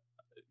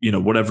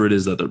 whatever it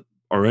is that they're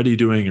already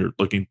doing or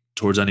looking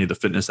towards any of the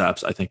fitness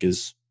apps, I think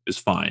is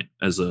fine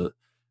as a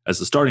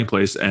starting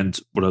place. And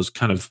what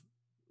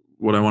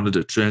I wanted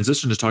to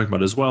transition to talking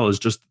about as well is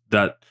just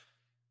that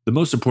the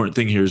most important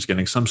thing here is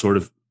getting some sort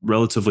of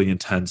relatively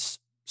intense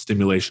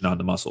stimulation on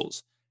the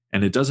muscles.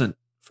 And it doesn't,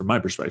 from my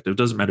perspective, it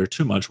doesn't matter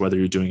too much whether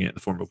you're doing it in the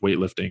form of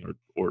weightlifting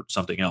or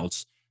something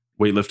else.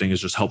 Weightlifting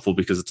is just helpful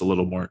because it's a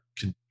little more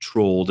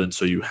controlled. And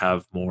so you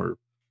have more,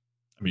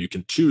 you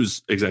can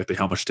choose exactly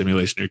how much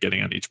stimulation you're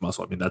getting on each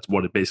muscle. I mean, that's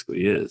what it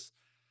basically is.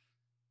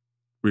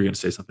 Were you going to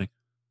say something?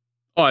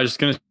 Oh, I was just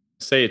going to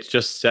say it's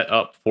just set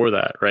up for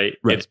that, right?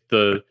 It's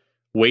the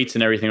weights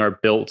and everything are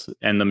built,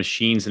 and the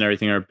machines and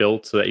everything are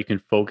built so that you can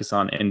focus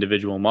on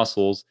individual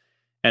muscles.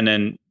 And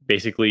then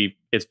basically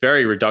it's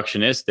very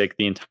reductionistic,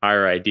 the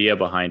entire idea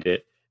behind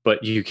it,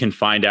 but you can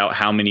find out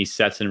how many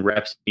sets and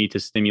reps you need to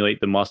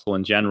stimulate the muscle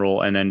in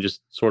general, and then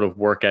just sort of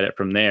work at it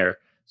from there.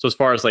 So as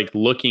far as like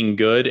looking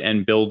good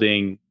and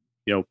building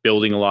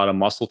a lot of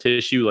muscle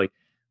tissue, like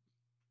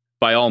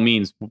by all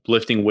means,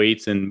 lifting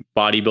weights and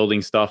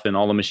bodybuilding stuff and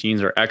all the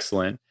machines are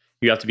excellent.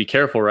 You have to be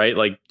careful, right?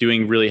 Like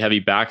doing really heavy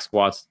back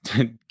squats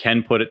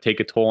can take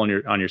a toll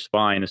on your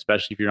spine,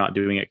 especially if you're not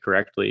doing it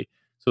correctly.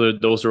 So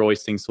those are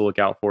always things to look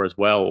out for as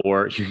well.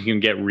 Or you can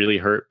get really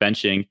hurt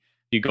benching.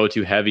 You go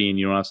too heavy and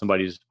you don't have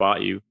somebody to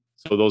spot you.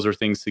 So those are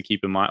things to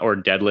keep in mind. Or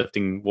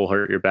deadlifting will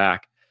hurt your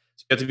back.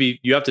 So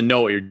you have to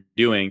know what you're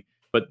doing,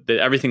 but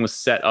everything was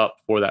set up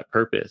for that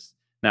purpose.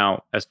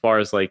 Now, as far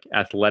as like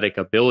athletic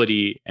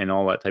ability and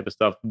all that type of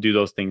stuff, do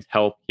those things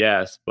help?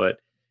 Yes, but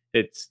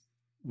it's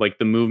like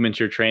the movements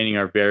you're training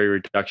are very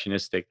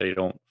reductionistic. They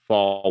don't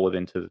fall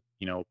within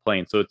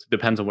plane. So it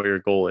depends on what your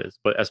goal is.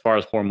 But as far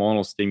as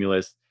hormonal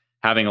stimulus,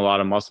 having a lot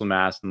of muscle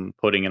mass and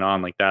putting it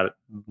on like that,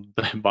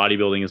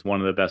 bodybuilding is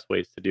one of the best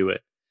ways to do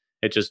it.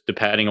 It's just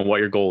depending on what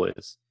your goal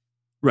is.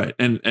 Right.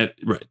 And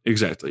right,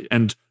 exactly.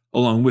 And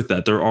along with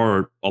that, there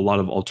are a lot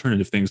of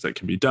alternative things that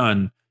can be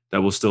done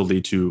that will still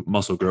lead to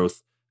muscle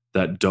growth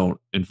that don't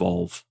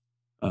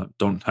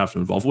have to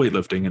involve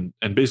weightlifting.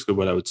 And basically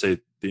what I would say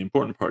the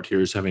important part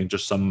here is having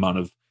just some amount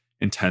of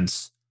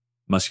intense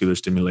muscular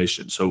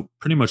stimulation. So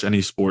pretty much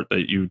any sport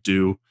that you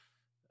do,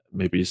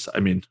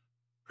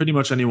 pretty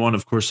much anyone,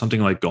 of course,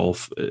 something like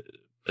golf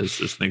is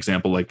just an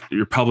example. Like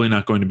you're probably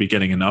not going to be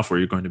getting enough where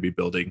you're going to be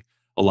building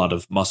a lot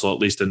of muscle, at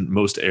least in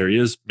most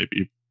areas,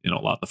 maybe, a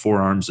lot in the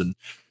forearms and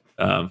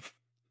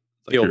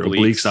like your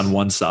obliques on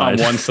one side.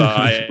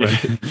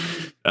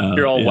 Right.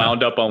 You're all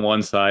wound up on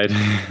one side.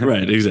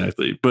 Right,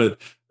 exactly.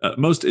 But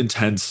most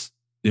intense,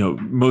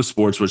 most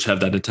sports which have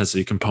that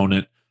intensity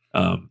component,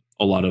 a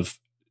lot of,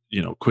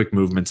 quick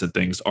movements and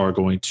things are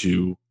going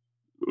to,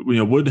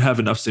 would have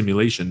enough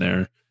stimulation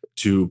there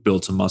to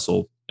build some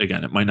muscle.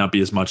 Again, it might not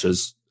be as much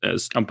as a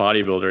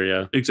bodybuilder.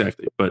 Yeah,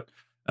 exactly. But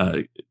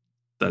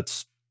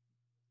that's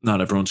not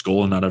everyone's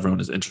goal, and not everyone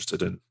is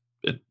interested in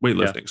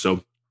weightlifting. Yeah.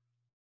 So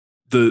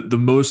the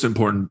most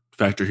important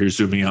factor here,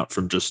 zooming out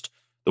from just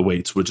the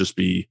weights, would just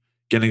be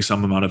getting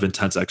some amount of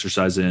intense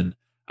exercise in.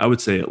 I would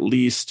say at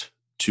least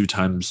 2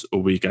 times a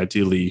week,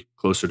 ideally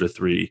closer to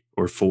 3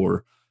 or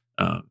 4,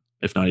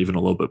 if not even a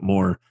little bit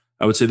more.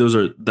 I would say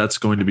that's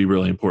going to be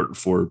really important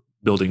for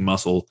building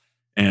muscle.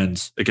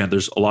 And again,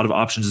 there's a lot of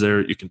options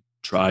there. You can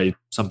try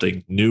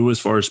something new as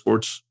far as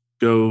sports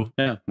go.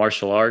 Yeah,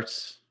 martial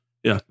arts.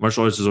 Yeah,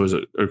 martial arts is always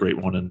a great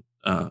one,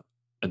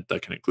 and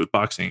that can include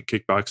boxing,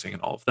 kickboxing,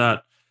 and all of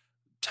that.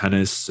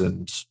 Tennis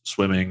and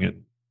swimming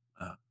and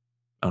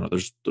I don't know.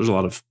 There's a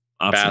lot of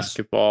options.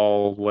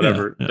 Basketball,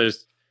 whatever. Yeah.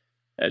 There's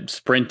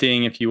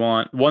sprinting if you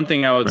want. One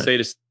thing I would say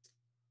to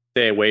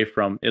stay away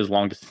from is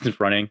long distance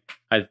running.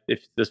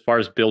 If as far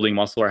as building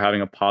muscle or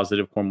having a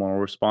positive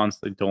hormonal response,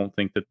 I don't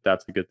think that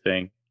that's a good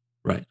thing.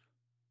 Right.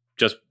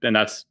 And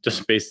that's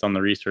just based on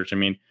the research. I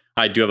mean,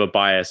 I do have a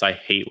bias. I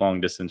hate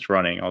long distance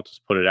running. I'll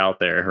just put it out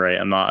there, right?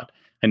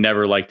 I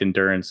never liked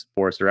endurance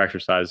sports or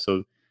exercise.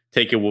 So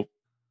take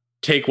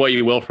what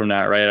you will from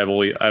that, right?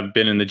 I've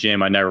been in the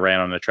gym. I never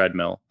ran on a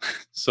treadmill.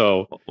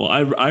 So, well,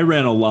 I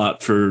ran a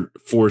lot for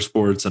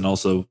sports, and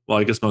also, well,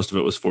 I guess most of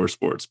it was for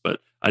sports, but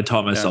I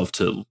taught myself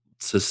to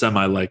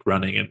semi like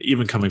running, and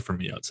even coming from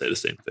me, I'd say the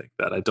same thing,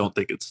 that I don't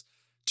think it's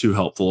too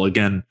helpful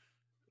again,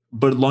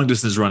 but long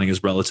distance running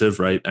is relative,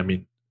 right? I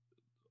mean,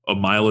 a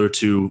mile or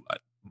two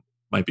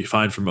might be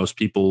fine for most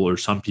people or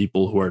some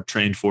people who are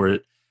trained for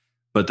it,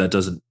 but that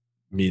doesn't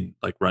mean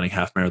like running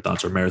half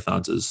marathons or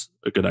marathons is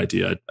a good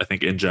idea. I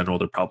think in general,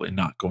 they're probably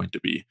not going to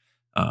be,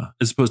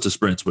 as opposed to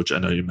sprints, which I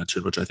know you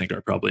mentioned, which I think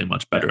are probably a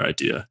much better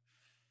idea.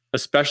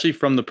 Especially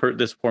from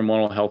this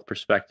hormonal health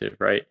perspective,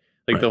 right?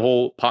 Like the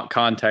whole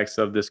context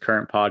of this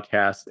current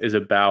podcast is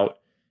about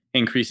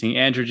increasing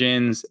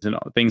androgens and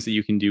things that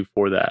you can do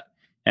for that.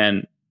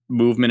 And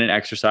movement and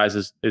exercise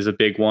is a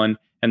big one.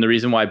 And the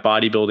reason why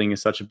bodybuilding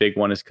is such a big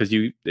one is because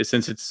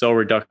since it's so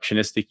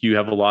reductionistic, you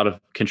have a lot of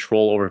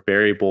control over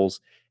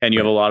variables, and you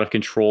have a lot of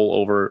control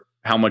over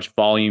how much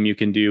volume you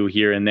can do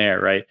here and there,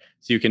 right?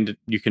 So you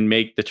can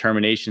make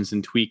determinations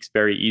and tweaks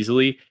very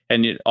easily.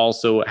 And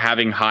also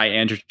having high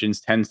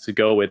androgens tends to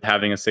go with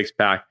having a six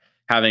pack,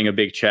 having a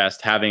big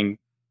chest, having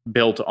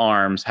built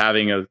arms,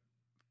 having a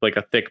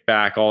thick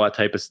back, all that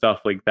type of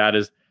stuff. Like that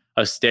is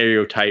a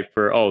stereotype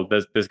for, oh,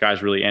 this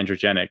guy's really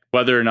androgenic.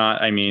 Whether or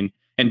not, I mean,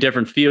 in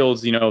different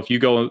fields, if you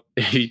go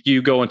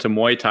into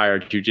Muay Thai or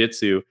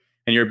Jiu-Jitsu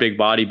and you're a big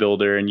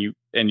bodybuilder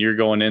and you're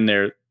going in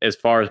there, as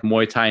far as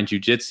Muay Thai and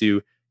Jiu-Jitsu,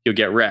 you'll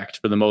get wrecked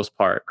for the most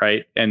part,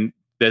 right? And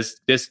this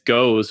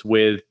goes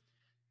with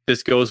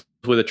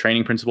a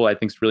training principle I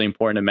think is really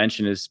important to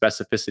mention, is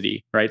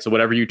specificity, right? So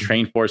whatever you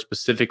train for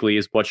specifically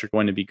is what you're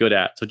going to be good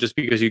at. So just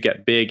because you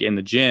get big in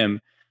the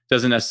gym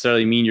doesn't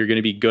necessarily mean you're going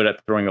to be good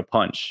at throwing a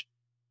punch.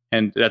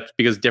 And that's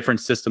because different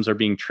systems are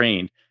being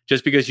trained.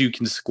 Just because you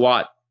can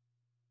squat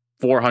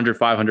 400,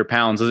 500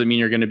 pounds doesn't mean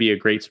you're going to be a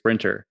great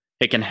sprinter.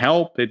 It can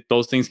help.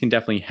 Those things can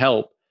definitely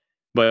help,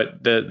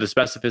 but the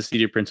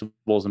specificity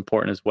principle is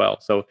important as well.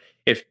 So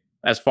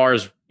as far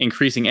as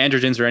increasing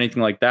androgens or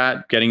anything like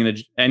that, getting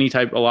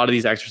a lot of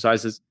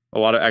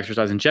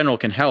exercise in general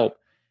can help,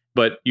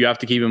 but you have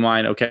to keep in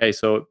mind, okay,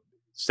 so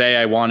say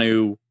I want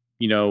to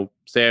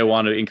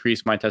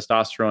increase my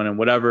testosterone and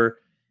whatever,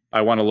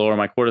 I want to lower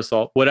my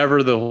cortisol,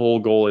 whatever the whole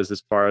goal is,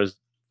 as far as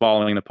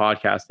following the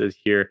podcast is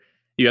here,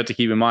 you have to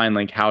keep in mind,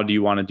 like, how do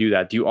you want to do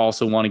that? Do you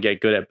also want to get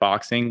good at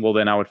boxing? Well,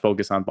 then I would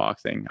focus on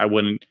boxing. I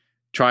wouldn't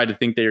try to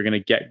think that you're going to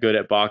get good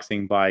at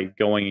boxing by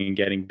going and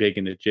getting big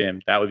in the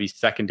gym. That would be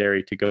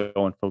secondary to go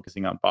and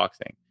focusing on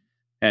boxing.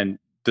 And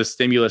the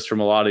stimulus from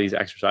a lot of these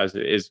exercises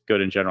is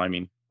good in general. I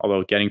mean,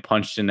 although getting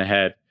punched in the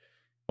head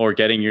or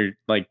getting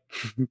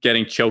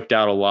getting choked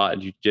out a lot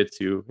in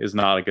jiu-jitsu is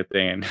not a good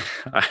thing. And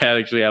I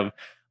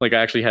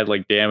actually had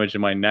damage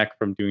in my neck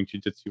from doing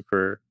jiu-jitsu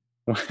for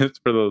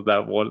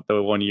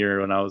the 1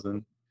 year when I was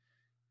in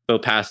the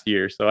past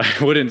year. So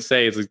I wouldn't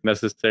say it's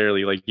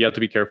necessarily you have to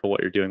be careful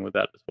what you're doing with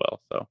that as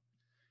well. So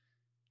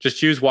just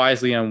choose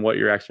wisely on what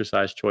your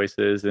exercise choice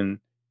is, and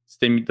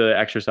the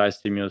exercise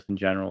stimulus in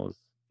general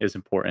is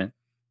important.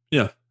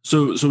 Yeah.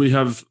 So we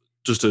have,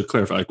 just to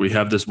clarify, we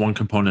have this one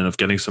component of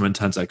getting some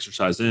intense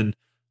exercise in,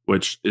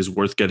 which is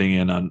worth getting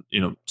in on,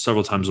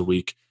 several times a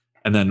week.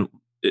 And then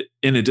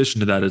in addition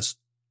to that,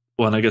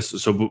 and I guess,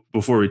 so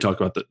before we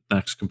talk about the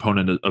next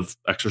component of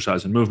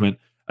exercise and movement,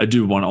 I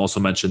do want to also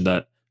mention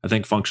that I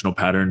think functional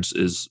patterns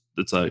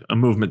it's a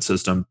movement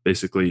system,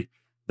 basically,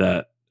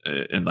 that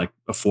in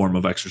a form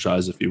of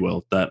exercise, if you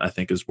will, that I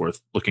think is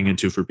worth looking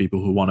into for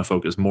people who want to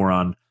focus more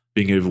on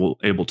being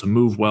able to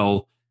move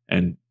well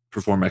and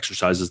perform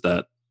exercises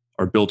that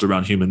are built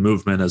around human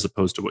movement, as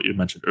opposed to what you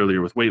mentioned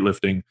earlier with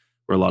weightlifting,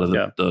 where a lot of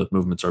the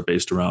movements are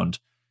based around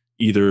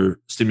either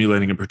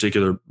stimulating a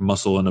particular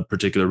muscle in a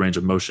particular range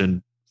of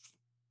motion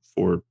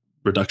for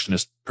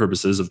reductionist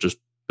purposes of just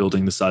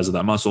building the size of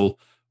that muscle,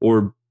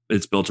 or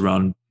it's built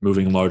around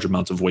moving large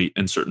amounts of weight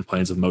in certain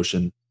planes of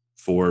motion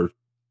for,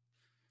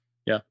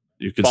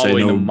 you could say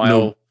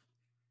no.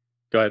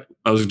 Go ahead.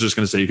 I was just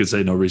going to say, you could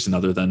say no reason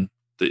other than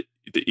the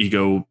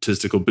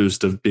egotistical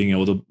boost of being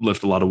able to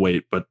lift a lot of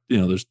weight, but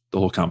there's the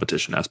whole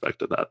competition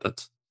aspect of that.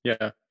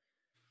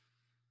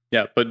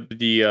 But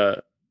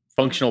the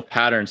functional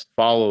patterns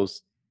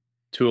follows,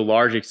 to a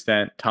large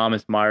extent,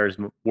 Thomas Meyer's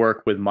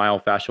work with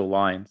myofascial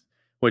lines,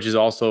 which is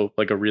also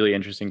a really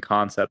interesting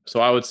concept. So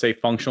I would say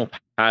functional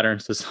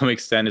patterns to some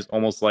extent is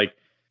almost like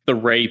the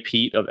Ray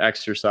Peat of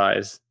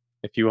exercise,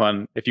 if you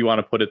want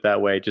to put it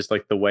that way, just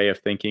like the way of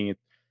thinking. It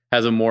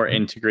has a more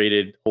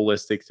integrated,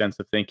 holistic sense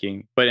of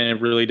thinking. But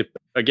it really,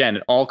 again,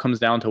 it all comes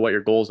down to what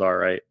your goals are,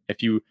 right?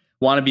 If you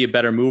want to be a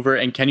better mover.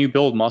 And can you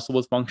build muscle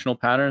with functional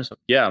patterns?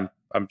 Yeah,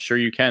 I'm sure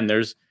you can.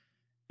 There's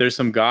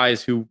some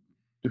guys who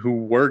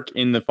work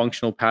in the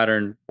functional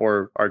pattern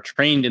or are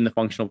trained in the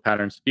functional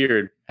pattern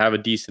sphere, have a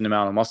decent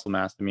amount of muscle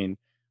mass. I mean,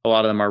 a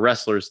lot of them are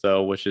wrestlers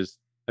though, which is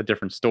a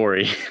different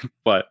story,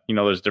 but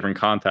there's different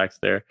context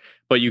there.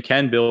 But you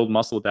can build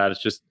muscle with that.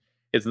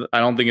 I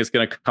don't think it's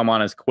going to come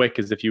on as quick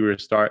as if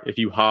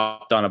you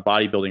hopped on a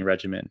bodybuilding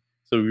regimen.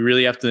 So you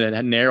really have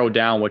to narrow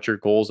down what your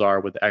goals are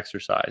with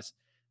exercise.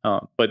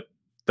 But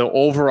the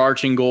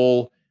overarching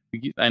goal,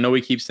 I know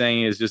we keep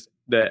saying, is just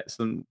that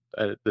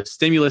the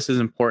stimulus is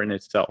important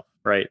itself,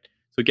 right?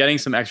 So getting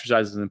some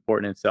exercise is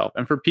important itself.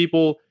 And for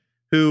people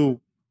who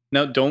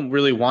don't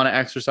really want to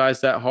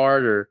exercise that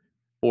hard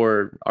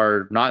or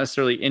are not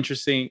necessarily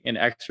interested in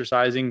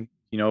exercising,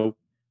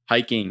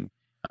 hiking,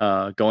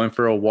 going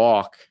for a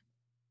walk,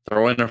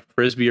 throwing a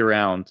frisbee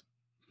around,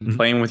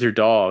 playing with your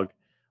dog,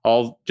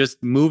 all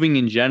just moving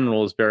in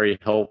general is very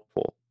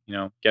helpful.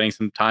 Getting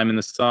some time in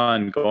the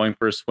sun, going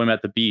for a swim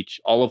at the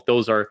beach, all of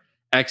those are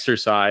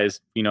exercise,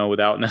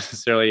 without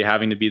necessarily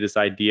having to be this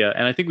idea.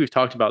 And I think we've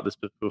talked about this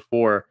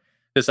before,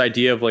 this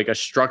idea of like a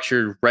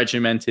structured,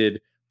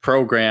 regimented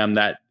program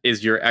that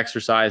is your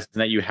exercise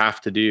and that you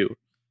have to do,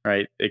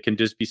 right? It can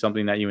just be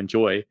something that you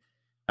enjoy.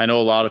 I know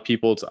a lot of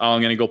people,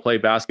 I'm going to go play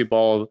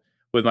basketball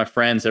with my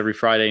friends every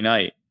Friday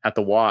night at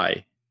the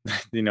Y.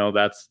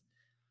 That's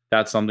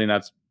something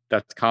that's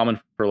common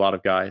for a lot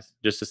of guys,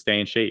 just to stay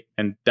in shape.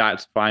 And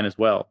that's fine as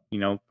well.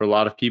 For a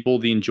lot of people,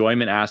 the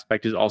enjoyment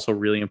aspect is also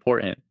really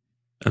important.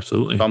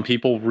 Absolutely. Some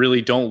people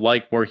really don't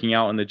like working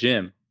out in the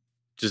gym.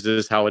 Just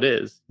is how it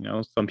is.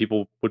 Some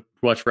people would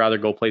much rather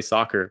go play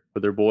soccer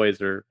with their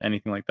boys or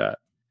anything like that.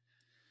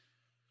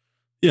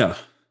 Yeah.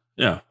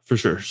 Yeah, for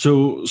sure.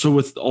 So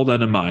with all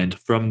that in mind,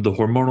 from the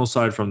hormonal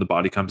side, from the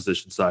body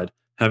composition side,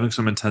 having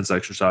some intense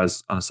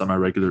exercise on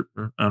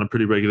a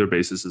pretty regular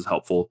basis is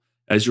helpful.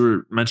 As you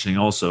were mentioning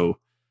also,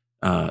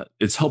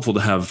 it's helpful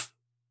to have,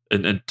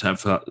 and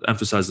to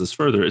emphasize this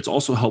further, it's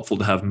also helpful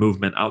to have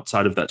movement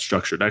outside of that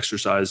structured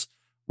exercise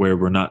where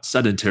we're not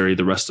sedentary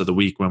the rest of the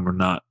week when we're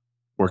not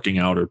working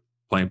out or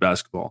playing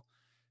basketball.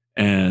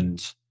 And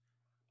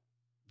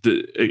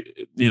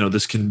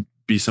this can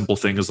be simple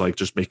things like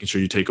just making sure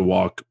you take a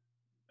walk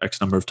X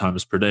number of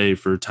times per day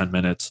for 10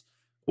 minutes,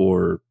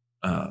 or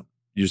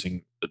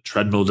using a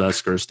treadmill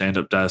desk or a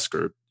stand-up desk,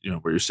 or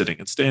where you're sitting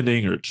and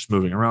standing, or just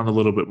moving around a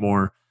little bit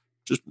more,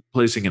 just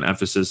placing an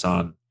emphasis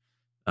on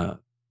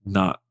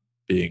not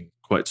being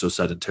quite so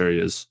sedentary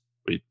as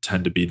we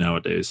tend to be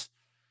nowadays.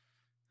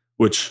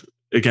 Which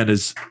again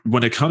is,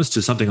 when it comes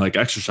to something like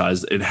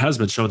exercise, it has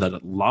been shown that a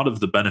lot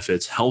of the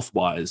benefits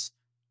health-wise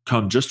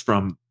come just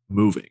from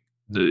moving,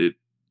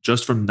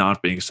 just from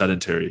not being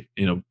sedentary.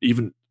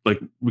 Even like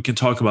we can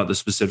talk about the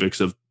specifics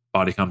of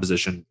body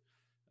composition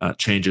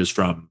changes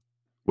from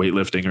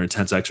weightlifting or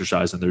intense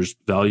exercise, and there's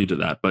value to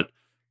that. But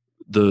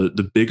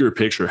the bigger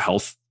picture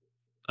health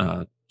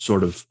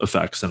sort of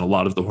effects and a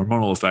lot of the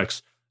hormonal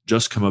effects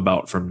just come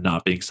about from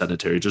not being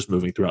sedentary, just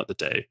moving throughout the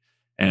day.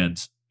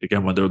 And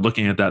again, when they're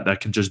looking at that, that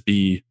can just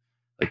be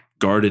like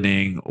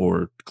gardening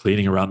or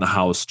cleaning around the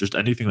house. Just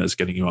anything that's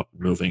getting you up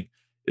and moving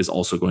is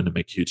also going to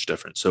make a huge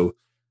difference. So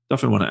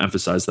definitely want to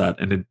emphasize that.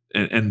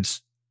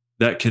 And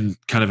that can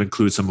kind of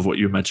include some of what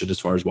you mentioned as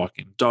far as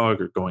walking a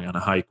dog or going on a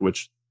hike,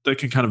 which that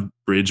can kind of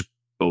bridge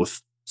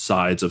both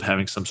sides of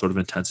having some sort of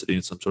intensity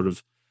and some sort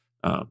of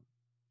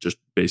just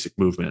basic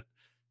movement.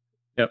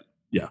 Yep.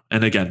 Yeah.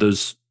 And again,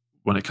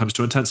 when it comes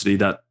to intensity,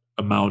 that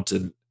amount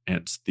and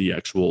the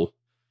actual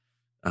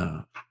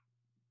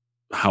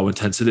how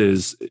intense it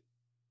is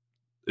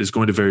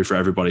going to vary for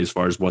everybody as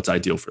far as what's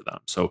ideal for them.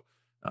 So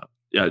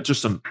yeah,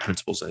 just some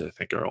principles that I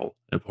think are all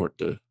important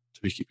to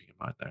be keeping in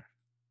mind there.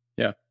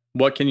 Yeah.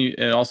 What can you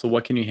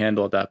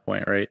handle at that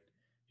point, right?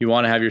 You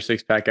want to have your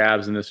 6-pack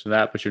abs and this and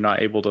that, but you're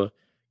not able to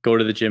go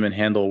to the gym and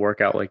handle a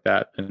workout like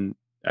that. And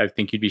I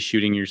think you'd be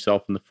shooting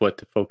yourself in the foot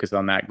to focus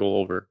on that goal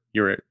over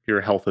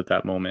your health at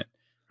that moment,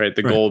 right?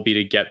 The goal would be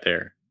to get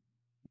there.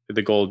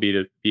 The goal would be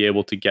to be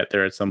able to get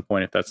there at some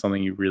point if that's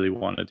something you really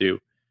want to do.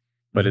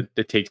 But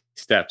it takes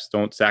steps.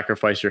 Don't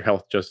sacrifice your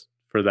health just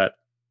for that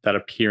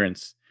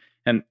appearance.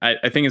 And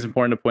I think it's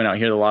important to point out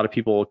here that a lot of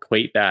people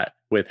equate that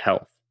with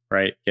health,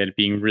 right?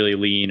 Being really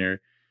lean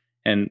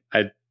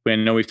I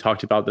know we've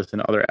talked about this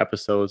in other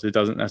episodes. It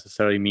doesn't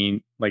necessarily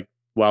mean like,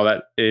 while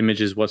that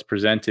image is what's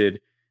presented,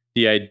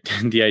 the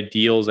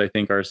ideals I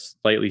think are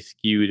slightly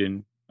skewed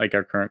in like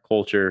our current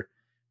culture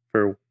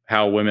for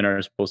how women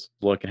are supposed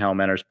to look and how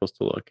men are supposed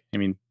to look. I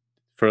mean,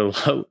 for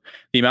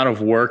the amount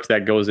of work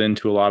that goes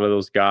into a lot of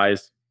those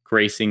guys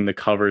gracing the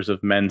covers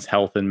of Men's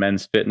Health and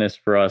Men's Fitness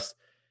for us,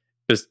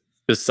 just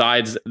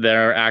besides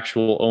their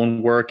actual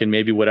own work and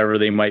maybe whatever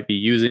they might be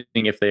using,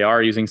 if they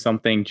are using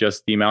something,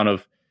 just the amount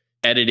of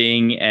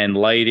editing and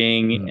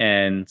lighting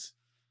and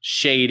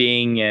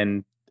shading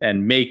and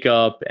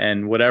makeup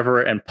and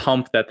whatever and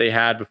pump that they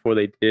had before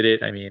they did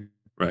it. I mean,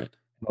 right.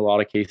 In a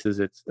lot of cases,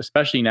 it's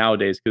especially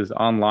nowadays because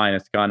online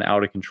it's gone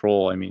out of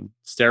control. I mean,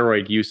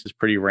 steroid use is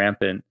pretty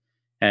rampant,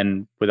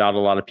 and without a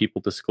lot of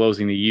people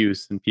disclosing the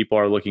use, and people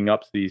are looking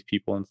up to these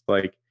people. And it's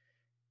like,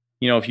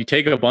 if you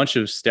take a bunch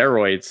of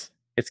steroids,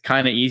 it's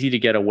kind of easy to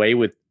get away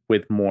with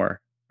more,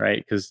 right?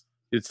 Because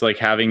it's like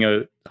having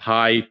a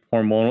high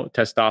hormonal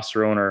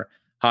testosterone or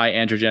high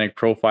androgenic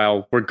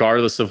profile,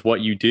 regardless of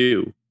what you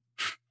do.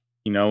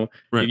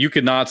 Right. You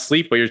could not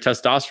sleep, but your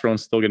testosterone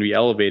is still going to be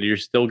elevated. You're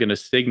still going to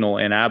signal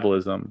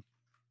anabolism.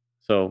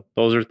 So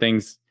those are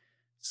things,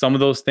 some of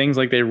those things,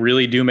 like, they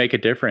really do make a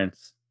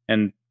difference.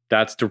 And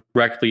that's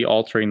directly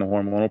altering the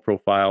hormonal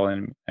profile.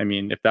 And I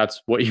mean, if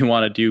that's what you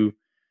want to do,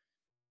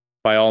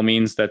 by all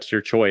means, that's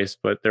your choice,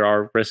 but there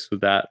are risks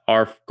with that.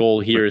 Our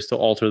goal here is to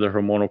alter the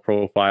hormonal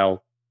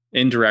profile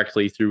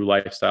indirectly through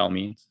lifestyle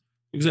means.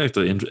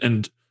 Exactly.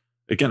 And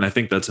again, I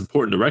think that's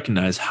important to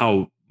recognize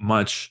how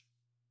much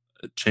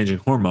changing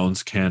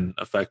hormones can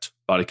affect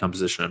body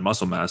composition and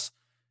muscle mass.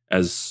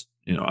 As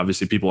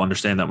obviously people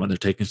understand that when they're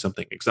taking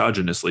something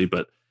exogenously,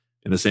 but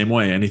in the same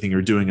way, anything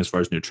you're doing as far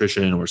as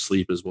nutrition or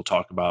sleep, as we'll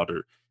talk about,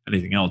 or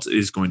anything else,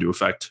 is going to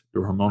affect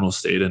your hormonal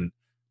state. And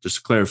just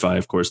to clarify,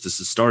 of course, this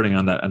is starting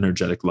on that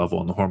energetic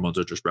level, and the hormones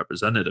are just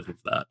representative of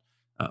that,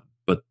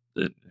 but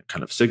it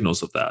kind of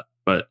signals of that.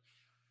 But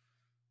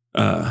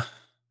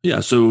yeah,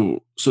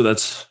 so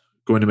that's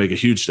going to make a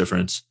huge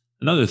difference.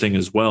 Another thing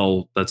as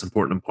well that's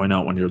important to point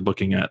out when you're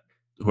looking at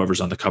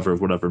whoever's on the cover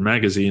of whatever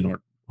magazine or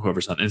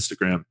whoever's on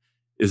Instagram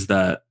is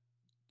that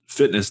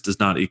fitness does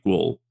not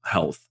equal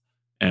health,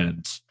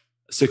 and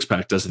a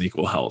six-pack doesn't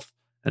equal health.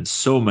 And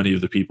so many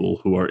of the people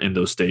who are in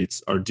those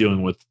states are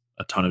dealing with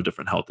a ton of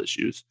different health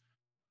issues.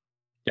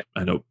 Yeah,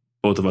 I know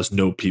both of us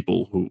know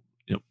people who,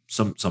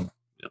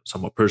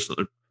 somewhat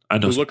personally. I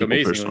know who some look people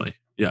amazing. personally.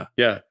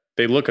 Yeah,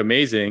 they look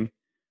amazing,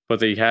 but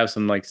they have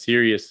some like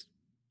serious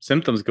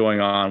symptoms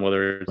going on,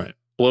 whether it's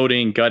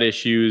bloating, gut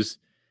issues,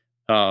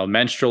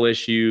 menstrual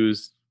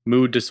issues,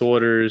 mood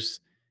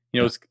disorders.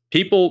 It's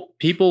people.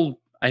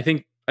 I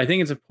think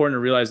it's important to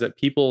realize that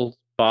people's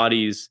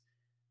bodies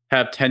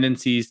have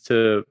tendencies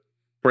to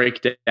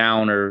break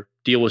down or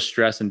deal with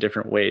stress in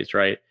different ways,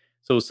 right?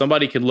 So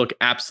somebody could look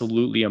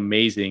absolutely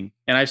amazing.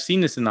 And I've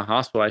seen this in the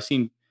hospital.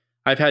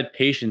 I've had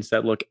patients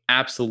that look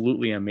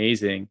absolutely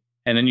amazing.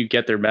 And then you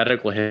get their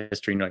medical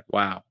history and you're like,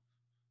 wow.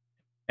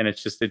 And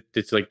it's just,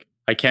 it's like,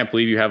 I can't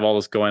believe you have all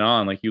this going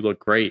on. Like, you look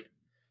great.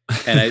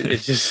 And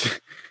it's just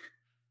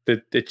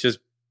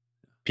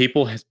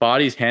people's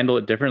bodies handle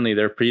it differently.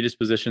 Their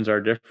predispositions are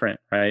different,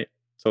 right?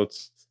 So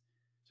it's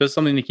just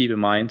something to keep in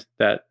mind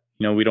that,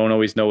 we don't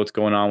always know what's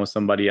going on with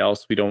somebody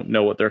else. We don't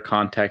know what their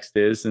context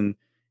is. And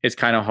it's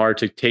kind of hard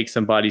to take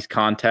somebody's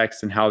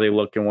context and how they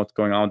look and what's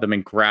going on with them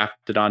and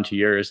graft it onto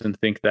yours and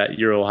think that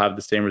you'll have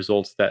the same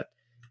results that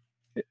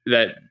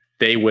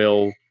they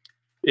will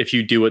if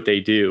you do what they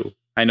do.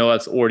 I know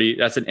that's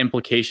an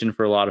implication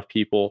for a lot of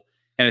people.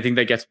 And I think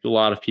that gets a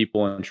lot of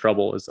people in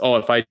trouble is,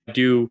 if I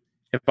do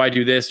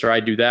this or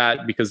I do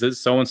that because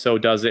this so-and-so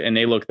does it and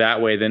they look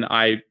that way, then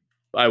I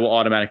will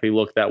automatically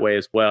look that way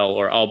as well,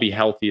 or I'll be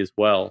healthy as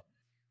well.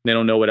 They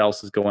don't know what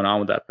else is going on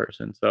with that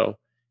person. So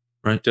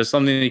just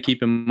something to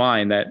keep in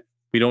mind, that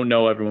we don't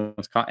know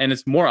everyone's and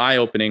it's more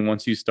eye-opening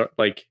once you start,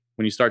 like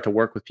when you start to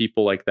work with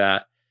people like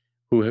that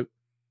who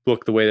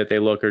look the way that they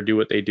look or do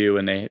what they do,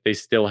 and they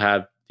still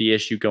have the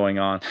issue going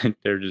on.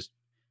 They're just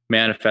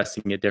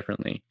manifesting it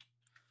differently.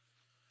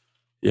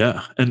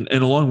 Yeah. And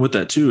along with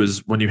that too,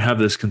 is when you have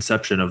this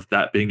conception of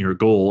that being your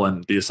goal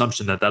and the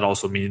assumption that that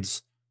also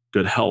means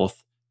good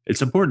health,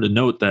 it's important to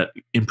note that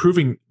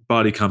improving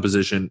body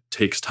composition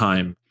takes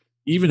time,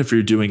 even if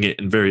you're doing it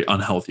in very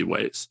unhealthy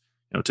ways.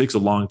 It takes a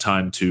long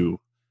time to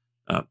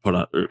put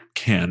on, or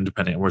can,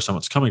 depending on where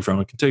someone's coming from,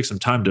 it can take some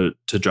time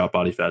to drop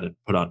body fat and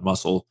put on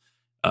muscle.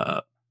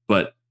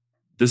 But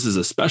this is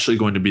especially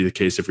going to be the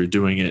case if you're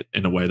doing it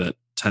in a way that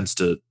tends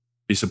to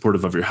be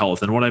supportive of your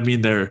health. And what I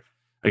mean there,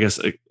 I guess,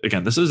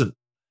 again,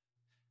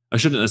 I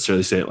shouldn't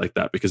necessarily say it like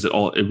that, because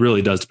it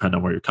really does depend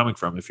on where you're coming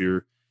from. If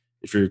you're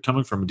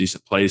coming from a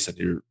decent place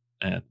and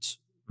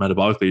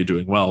metabolically you're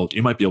doing well,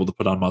 you might be able to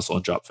put on muscle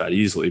and drop fat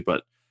easily.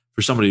 But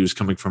for somebody who's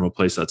coming from a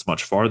place that's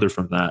much farther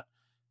from that,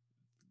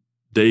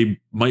 they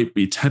might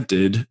be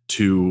tempted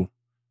to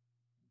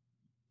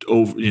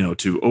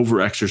over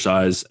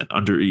exercise and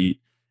undereat.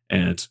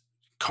 And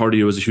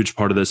cardio is a huge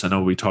part of this. I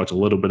know we talked a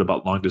little bit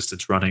about long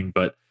distance running,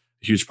 but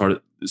a huge part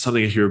of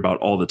something I hear about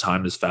all the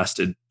time is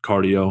fasted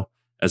cardio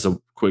as a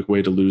quick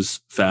way to lose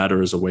fat,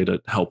 or as a way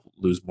to help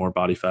lose more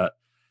body fat.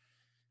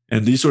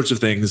 And these sorts of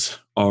things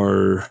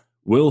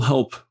will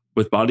help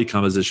with body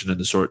composition in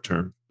the short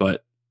term,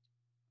 but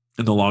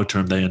in the long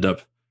term, they end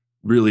up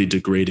really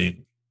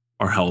degrading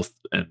our health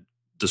and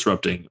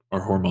disrupting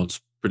our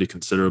hormones pretty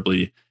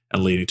considerably,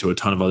 and leading to a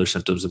ton of other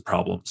symptoms and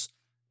problems.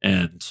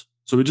 And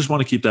so we just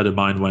want to keep that in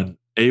mind when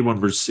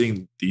we're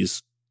seeing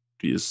these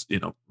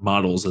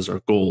models as our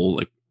goal,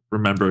 like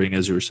remembering,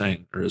 as you were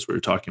saying, or as we were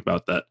talking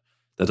about, that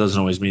doesn't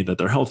always mean that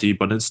they're healthy,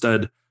 but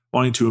instead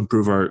wanting to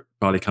improve our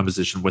body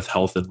composition with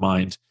health in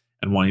mind,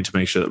 and wanting to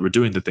make sure that we're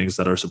doing the things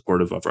that are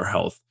supportive of our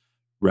health,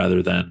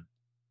 rather than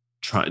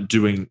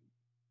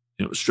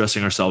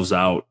stressing ourselves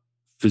out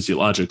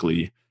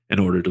physiologically in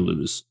order to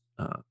lose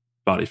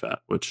body fat,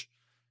 which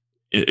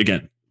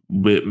again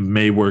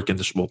may work in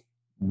the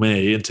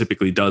may and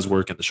typically does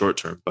work in the short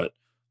term, but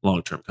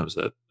long term comes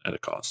at a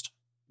cost.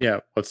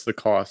 Yeah, what's the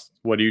cost?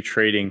 What are you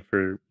trading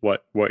for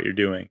what you're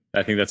doing?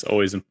 I think that's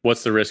always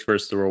what's the risk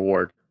versus the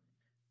reward,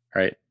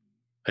 right?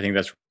 I think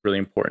that's really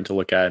important to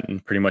look at in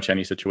pretty much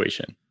any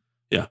situation.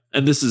 Yeah.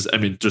 And this is, I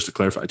mean, just to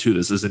clarify too,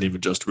 this isn't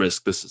even just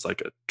risk. This is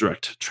like a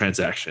direct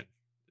transaction.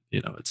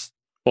 It's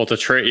a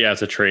trade. Yeah,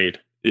 it's a trade.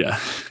 Yeah.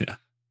 Yeah.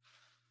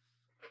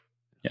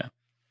 Yeah.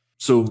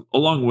 So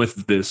along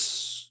with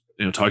this,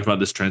 talking about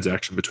this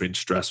transaction between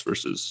stress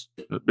versus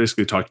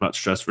basically talking about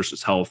stress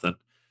versus health and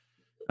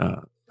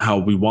how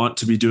we want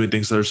to be doing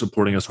things that are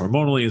supporting us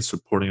hormonally and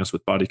supporting us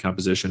with body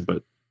composition,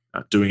 but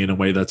doing it in a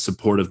way that's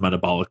supportive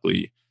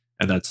metabolically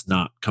and that's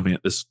not coming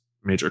at this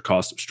major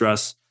cost of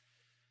stress.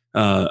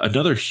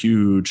 Another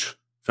huge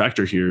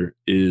factor here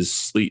is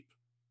sleep.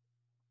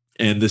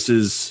 And this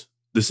is,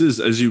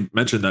 as you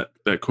mentioned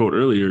that quote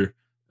earlier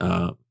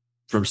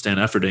from Stan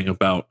Efferding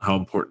about how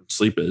important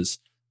sleep is.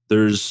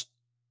 There's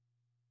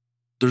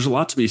a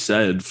lot to be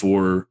said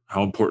for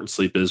how important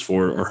sleep is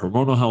for our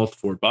hormonal health,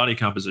 for body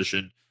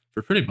composition,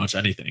 for pretty much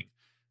anything.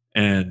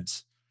 And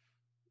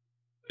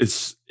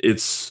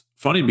it's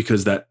funny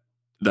because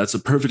that's a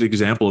perfect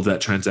example of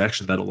that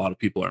transaction that a lot of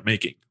people are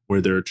making,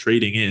 where they're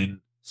trading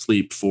in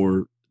sleep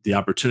for the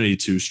opportunity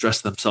to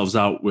stress themselves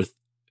out with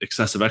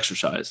excessive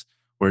exercise,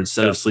 where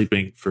instead of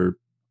sleeping for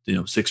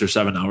 6 or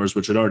 7 hours,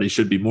 which it already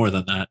should be more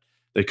than that,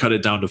 they cut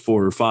it down to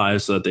 4 or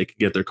 5 so that they can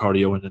get their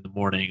cardio in the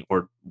morning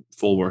or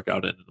full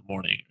workout in the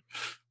morning,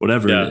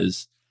 whatever it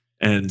is.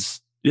 And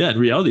in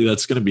reality,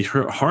 that's going to be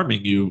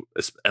harming you,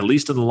 at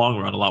least in the long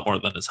run, a lot more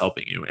than it's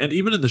helping you. And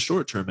even in the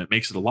short term, it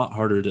makes it a lot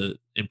harder to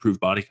improve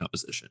body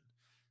composition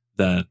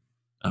than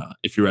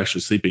if you're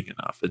actually sleeping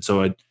enough. And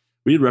so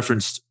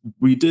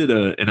we did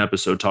an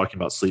episode talking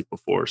about sleep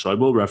before, so I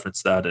will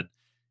reference that.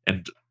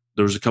 And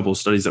there was a couple of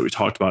studies that we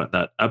talked about in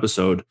that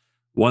episode.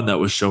 One that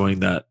was showing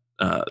that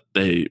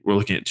they were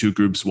looking at two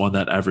groups, one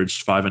that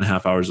averaged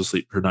 5.5 hours of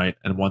sleep per night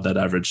and one that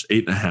averaged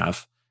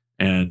 8.5.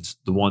 And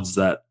the ones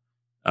that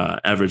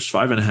averaged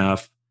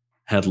 5.5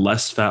 had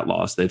less fat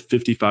loss. They had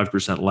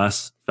 55%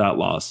 less fat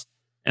loss,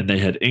 and they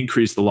had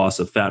increased the loss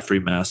of fat-free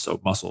mass,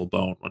 so muscle,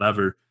 bone,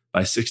 whatever,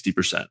 by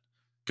 60%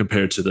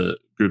 compared to the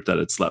group that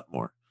had slept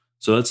more.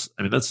 So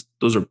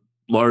those are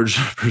large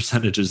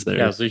percentages there.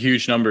 Yeah, those are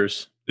huge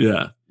numbers.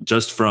 Yeah,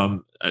 just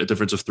from a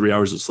difference of 3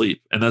 hours of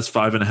sleep, and that's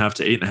 5.5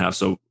 to 8.5.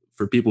 So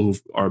for people who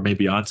are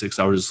maybe on 6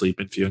 hours of sleep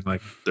and feeling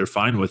like they're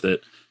fine with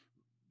it,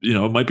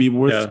 it might be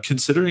worth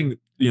considering,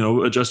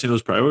 adjusting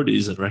those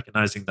priorities and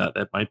recognizing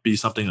that might be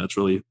something that's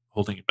really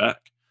holding you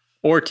back.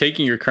 Or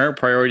taking your current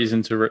priorities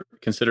into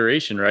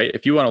consideration, right?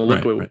 If you want to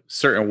look a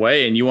certain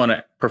way and you want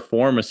to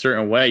perform a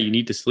certain way, you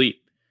need to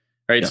sleep,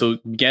 right? Yeah. So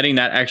getting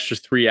that extra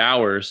 3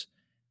 hours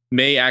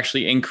may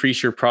actually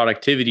increase your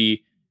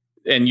productivity,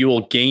 and you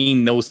will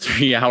gain those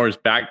 3 hours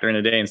back during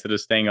the day instead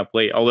of staying up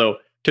late. Although,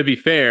 to be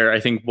fair, I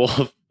think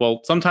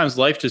sometimes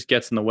life just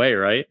gets in the way,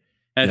 right?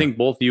 And I think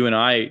both you and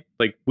I,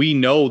 we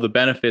know the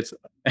benefits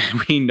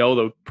and we know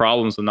the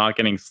problems of not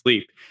getting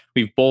sleep.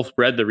 We've both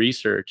read the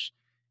research,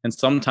 and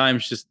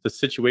sometimes just the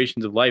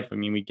situations of life. I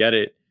mean, we get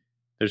it.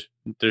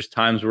 There's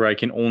times where I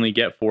can only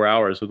get 4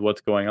 hours with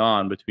what's going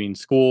on between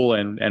school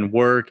and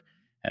work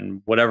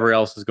and whatever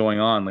else is going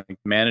on, like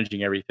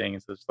managing everything.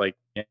 It's just I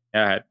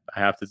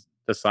have this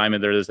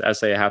assignment. There's this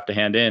essay I have to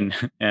hand in,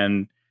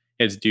 and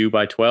it's due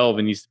by 12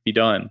 and needs to be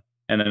done.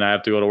 And then I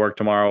have to go to work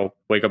tomorrow,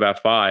 wake up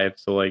at 5.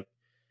 So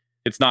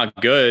it's not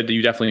good.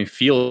 You definitely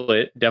feel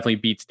it. Definitely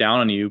beats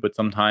down on you. But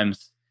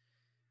sometimes,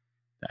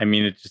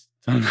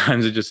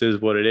 sometimes it just is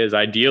what it is.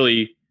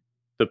 Ideally,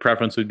 the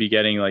preference would be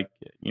getting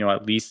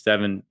at least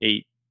 7,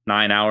 8,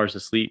 9 hours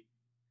of sleep,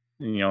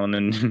 and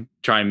then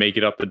try and make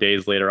it up the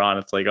days later on.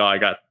 It's like, oh, I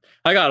got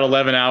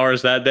 11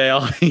 hours that day.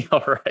 I'll be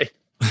all right.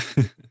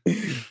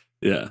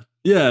 Yeah.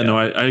 No,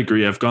 I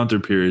agree. I've gone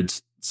through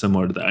periods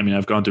similar to that. I mean,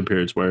 I've gone through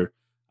periods where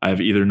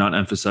I've either not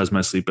emphasized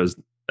my sleep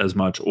as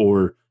much,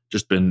 or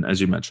just been, as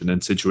you mentioned,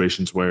 in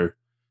situations where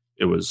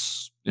it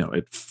was,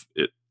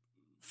 it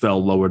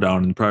fell lower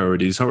down in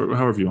priorities,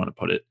 however you want to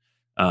put it.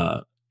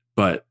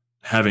 But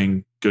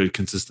having good,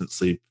 consistent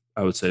sleep,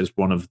 I would say, is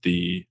one of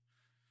the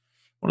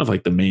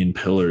main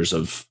pillars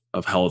of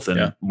health,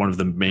 and one of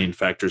the main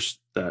factors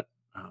that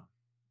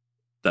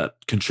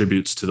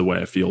contributes to the way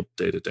I feel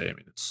day to day. I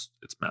mean, it's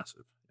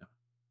massive.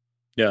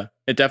 Yeah,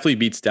 it definitely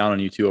beats down on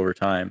you too over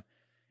time.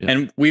 Yeah.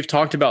 And we've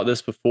talked about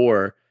this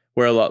before,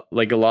 where a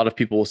lot of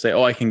people will say,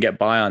 "Oh, I can get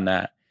by on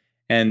that."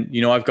 And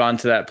I've gone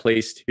to that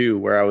place too,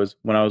 where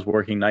when I was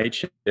working night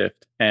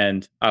shift,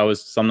 and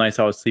some nights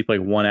I would sleep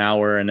 1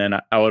 hour, and then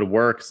I would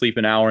work, sleep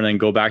an hour, and then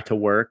go back to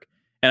work.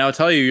 And I would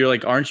tell you, you're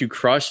like, "Aren't you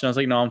crushed?" And I was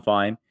like, "No, I'm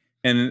fine."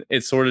 And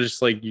it's sort of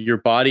just your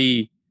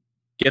body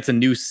gets a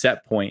new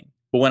set point.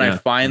 But when I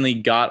finally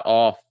got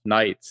off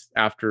nights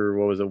after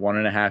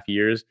 1.5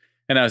 years,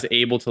 and I was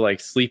able to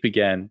sleep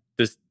again,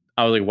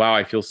 I was like, wow,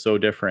 I feel so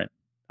different.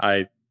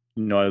 I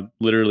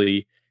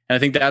literally, and I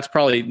think that's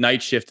probably,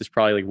 night shift is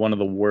probably one of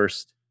the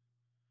worst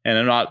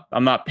and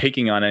I'm not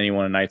picking on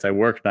anyone at nights. I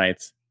work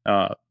nights.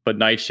 But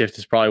night shift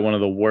is probably one of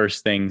the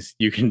worst things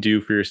you can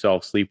do for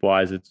yourself sleep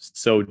wise. It's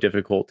so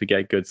difficult to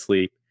get good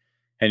sleep,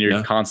 and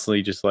you're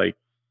constantly just like,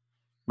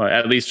 well,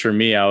 at least for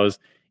me,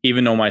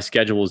 even though my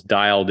schedule was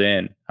dialed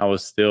in, I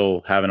was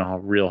still having a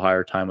real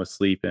higher time with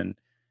sleep. And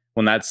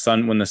when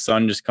the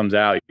sun just comes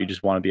out, you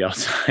just want to be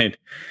outside.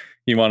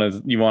 You want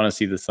to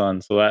see the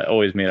sun. So that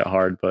always made it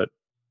hard. But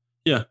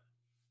yeah,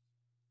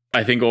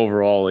 I think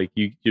overall, like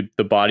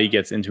the body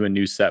gets into a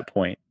new set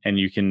point, and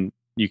you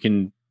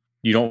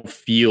don't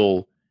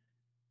feel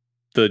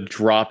the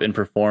drop in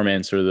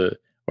performance or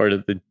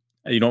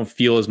you don't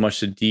feel as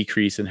much the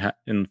decrease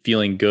in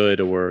feeling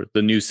good, or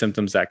the new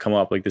symptoms that come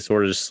up, like this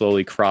sort of just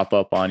slowly crop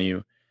up on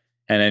you.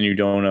 And then you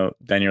don't know,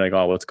 then you're like,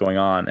 oh, what's going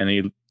on?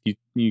 And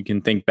you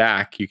can think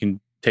back, you can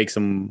take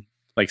some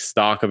like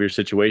stock of your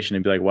situation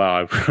and be like,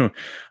 wow,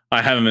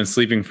 I haven't been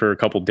sleeping for a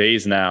couple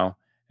days now.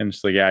 And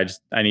it's like, yeah,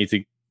 I need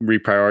to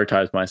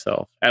reprioritize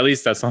myself. At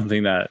least that's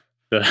something that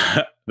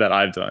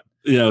I've done.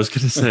 Yeah, I was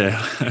going to say,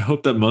 I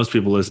hope that most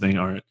people listening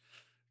aren't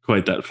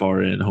quite that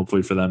far in.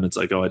 Hopefully for them, it's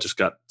like, oh, I just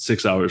got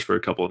 6 hours for a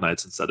couple of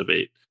nights instead of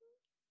 8.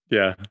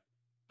 Yeah.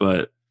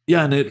 But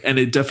yeah, and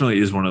it definitely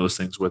is one of those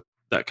things with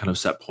that kind of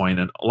set point.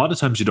 And a lot of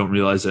times you don't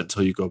realize it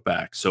until you go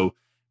back. So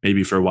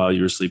maybe for a while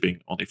you were sleeping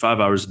only 5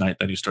 hours a night,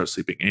 then you start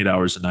sleeping 8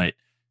 hours a night.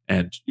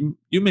 And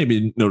you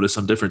maybe notice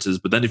some differences.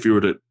 But then if you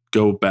were to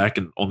go back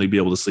and only be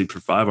able to sleep for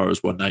 5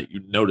 hours one night,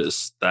 you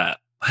notice that.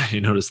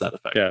 You notice that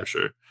effect for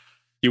sure.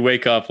 You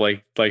wake up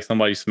like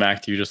somebody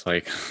smacked you, just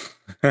like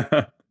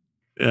yeah.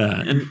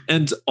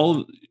 And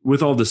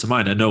with all this in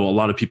mind, I know a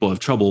lot of people have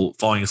trouble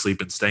falling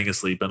asleep and staying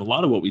asleep. And a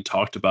lot of what we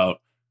talked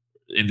about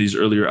in these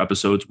earlier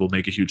episodes will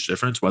make a huge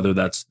difference, whether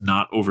that's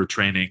not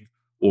overtraining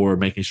or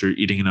making sure you're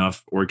eating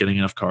enough or getting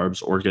enough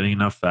carbs or getting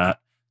enough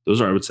fat.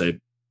 Those are, I would say,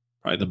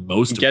 probably the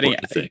most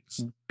important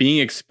things. Being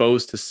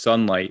exposed to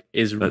sunlight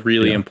is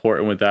really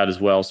important with that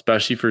as well,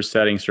 especially for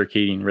setting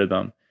circadian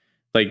rhythm.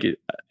 Like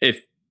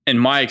if, in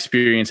my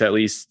experience, at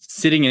least,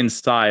 sitting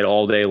inside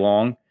all day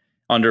long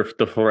under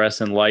the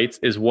fluorescent lights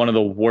is one of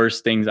the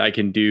worst things I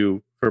can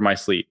do for my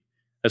sleep,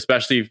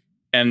 especially.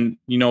 And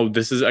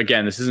this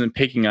isn't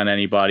picking on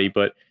anybody,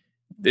 but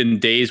in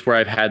days where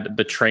I've had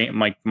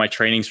my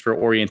trainings for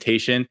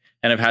orientation,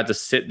 and I've had to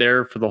sit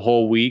there for the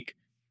whole week,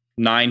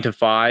 9 to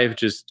 5,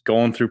 just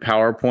going through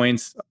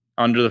PowerPoints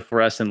under the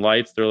fluorescent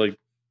lights. They're like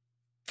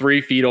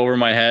 3 feet over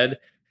my head.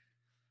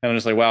 And I'm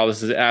just like, wow,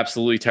 this is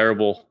absolutely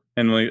terrible.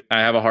 And I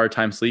have a hard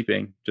time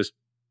sleeping just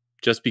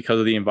because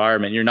of the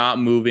environment. You're not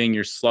moving,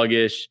 you're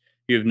sluggish,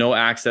 you have no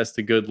access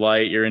to good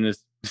light. You're in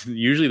this,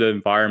 usually the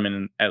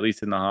environment, at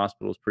least in the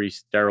hospital, is pretty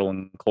sterile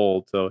and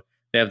cold. So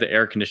they have the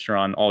air conditioner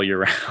on all year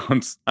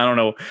round. I don't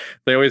know.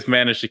 They always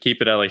manage to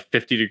keep it at like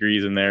 50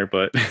 degrees in there,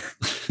 but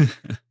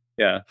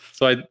yeah.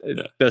 So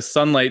the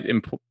sunlight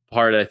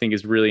part, I think,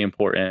 is really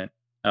important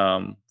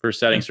for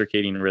setting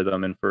circadian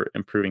rhythm and for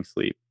improving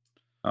sleep.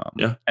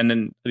 And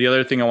then the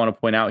other thing I want to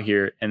point out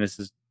here, and this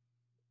is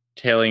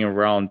tailing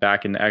around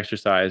back into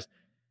exercise,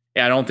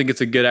 I don't think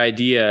it's a good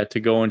idea to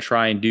go and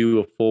try and do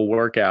a full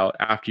workout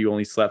after you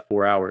only slept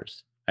 4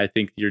 hours. I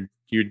think you're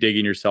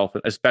digging yourself,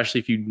 especially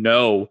if you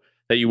know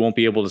that you won't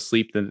be able to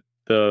sleep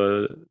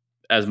the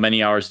as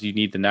many hours as you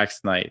need the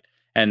next night.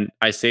 And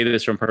I say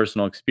this from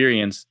personal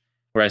experience,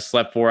 where I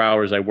slept 4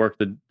 hours, I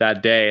worked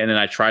that day, and then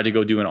I tried to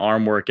go do an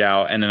arm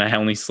workout, and then I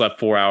only slept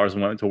 4 hours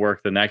and went to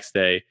work the next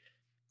day.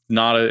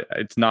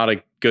 It's not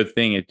a good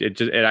thing.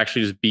 It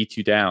actually just beats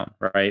you down,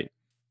 right?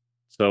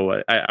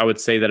 So I would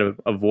say that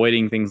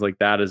avoiding things like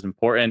that is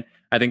important.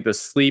 I think the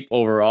sleep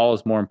overall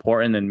is more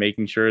important than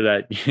making sure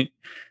that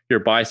your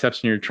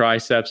biceps and your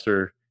triceps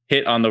are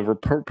hit on the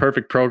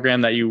perfect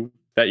program that you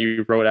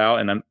wrote out.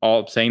 And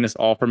I'm saying this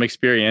all from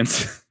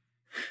experience.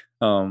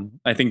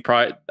 I think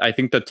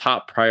the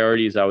top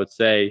priorities, I would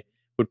say,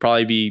 would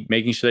probably be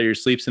making sure that your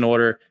sleep's in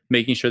order,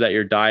 making sure that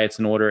your diet's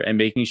in order, and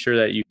making sure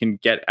that you can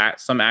get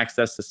some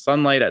access to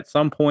sunlight at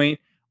some point,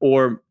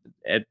 or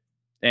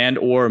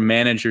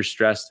manage your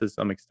stress to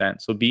some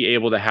extent. So be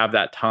able to have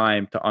that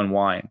time to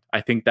unwind.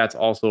 I think that's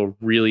also a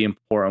really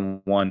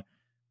important one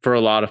for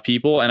a lot of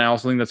people. And I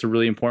also think that's a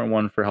really important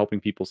one for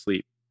helping people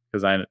sleep,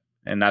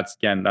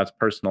 that's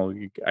personal.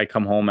 I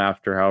come home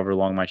after however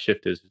long my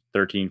shift is,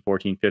 13,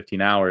 14,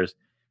 15 hours,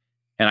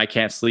 and I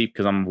can't sleep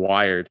because I'm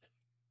wired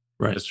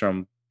just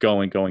from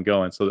going.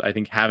 So I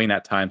think having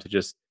that time to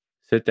just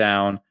sit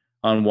down,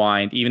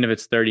 unwind, even if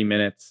it's 30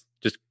 minutes,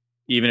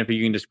 even if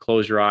you can just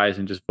close your eyes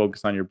and just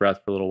focus on your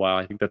breath for a little while,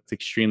 I think that's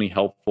extremely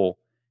helpful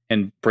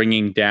in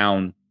bringing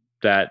down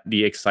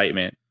the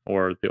excitement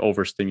or the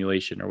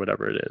overstimulation or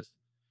whatever it is.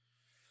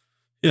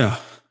 Yeah.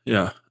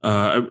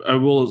 I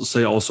will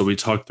say also, we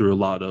talked through a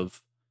lot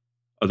of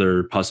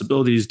other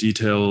possibilities,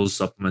 details,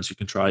 supplements you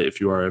can try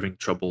if you are having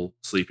trouble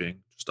sleeping,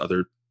 just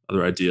other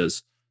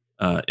ideas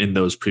in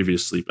those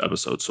previous sleep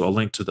episodes. So I'll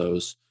link to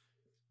those.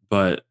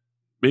 But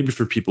maybe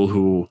for people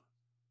who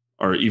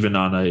are even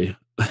on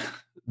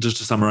just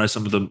to summarize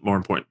some of the more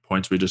important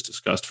points we just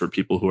discussed, for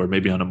people who are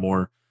maybe on a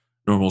more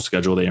normal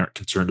schedule, they aren't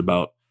concerned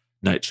about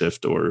night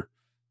shift or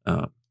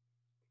I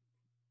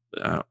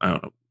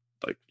don't know,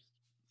 like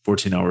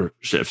 14-hour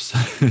shifts.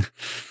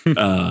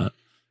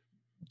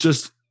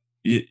 Just,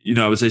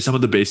 I would say some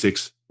of the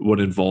basics would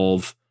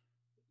involve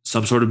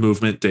some sort of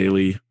movement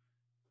daily,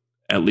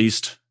 at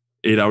least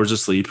 8 hours of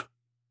sleep,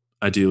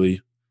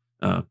 ideally.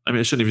 I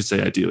shouldn't even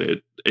say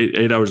ideally.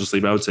 8 hours of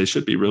sleep, I would say,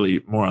 should be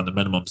really more on the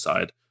minimum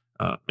side,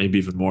 maybe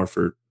even more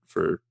for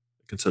a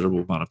considerable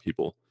amount of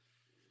people.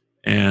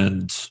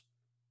 And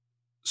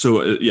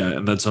so,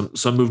 and then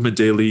some movement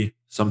daily,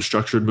 some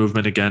structured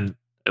movement, again,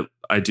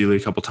 ideally a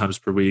couple times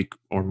per week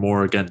or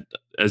more, again,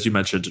 as you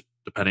mentioned,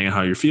 depending on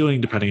how you're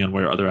feeling, depending on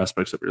where other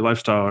aspects of your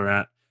lifestyle are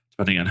at,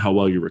 depending on how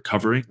well you're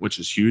recovering, which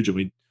is huge.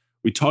 And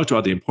we talked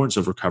about the importance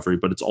of recovery,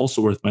 but it's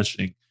also worth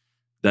mentioning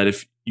that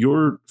if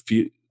you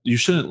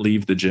shouldn't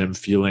leave the gym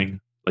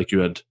feeling like you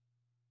had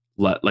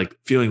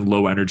feeling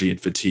low energy and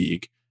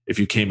fatigue. If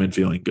you came in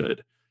feeling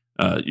good,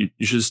 you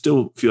should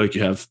still feel like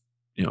you have,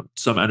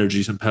 some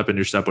energy, some pep in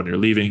your step when you're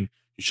leaving.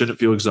 You shouldn't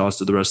feel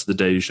exhausted the rest of the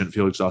day. You shouldn't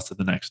feel exhausted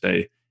the next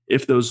day.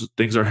 If those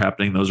things are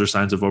happening, those are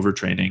signs of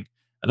overtraining.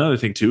 Another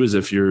thing too is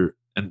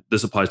and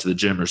this applies to the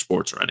gym or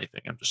sports or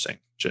anything, I'm just saying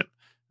gym.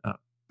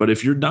 But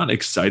if you're not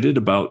excited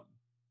about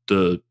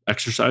the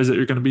exercise that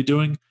you're going to be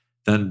doing,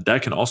 then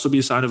that can also be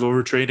a sign of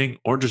overtraining,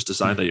 or just a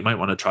sign that you might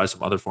want to try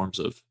some other forms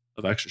of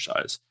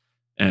exercise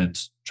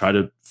and try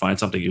to find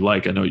something you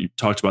like. I know you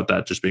talked about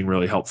that just being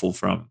really helpful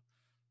from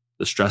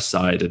the stress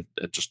side, and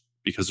just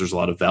because there's a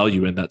lot of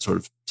value in that sort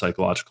of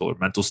psychological or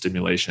mental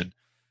stimulation.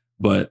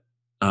 But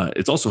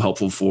it's also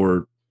helpful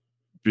for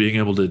being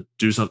able to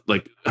do something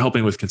like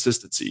helping with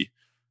consistency,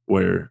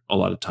 where a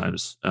lot of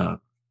times,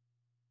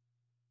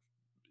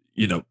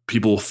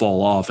 people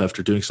fall off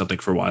after doing something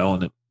for a while,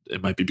 and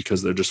it might be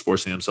because they're just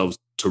forcing themselves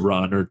to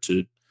run or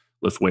to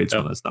lift weights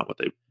when that's not what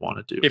they want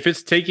to do. If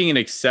it's taking an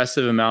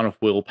excessive amount of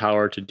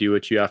willpower to do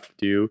what you have to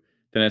do,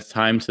 then it's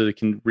time to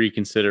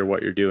reconsider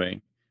what you're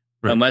doing.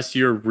 Right. Unless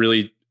you're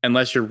really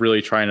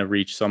trying to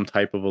reach some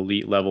type of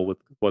elite level with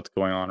what's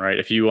going on, right?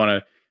 If you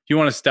want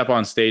to step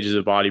on stage as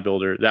a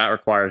bodybuilder, that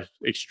requires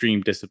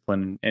extreme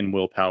discipline and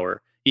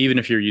willpower, even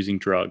if you're using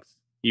drugs,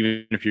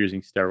 even if you're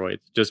using steroids,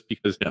 just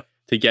because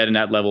to get in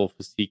that level of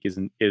physique is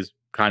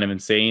kind of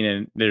insane.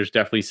 And there's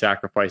definitely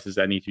sacrifices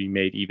that need to be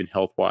made, even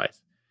health-wise.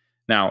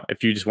 Now,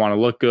 if you just want to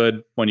look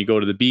good when you go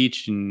to the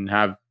beach and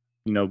have,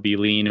 be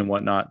lean and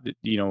whatnot,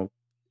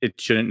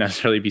 it shouldn't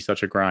necessarily be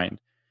such a grind.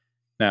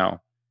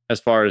 Now, as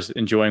far as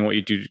enjoying what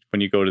you do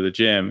when you go to the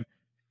gym,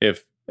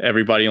 if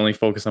everybody only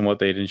focused on what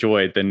they'd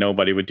enjoyed, then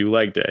nobody would do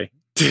leg day.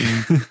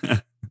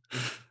 That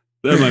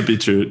might be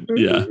true.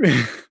 Yeah.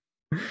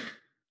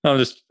 I'm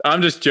just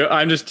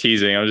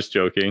teasing. I'm just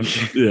joking.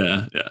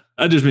 Yeah.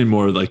 I just mean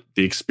more like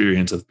the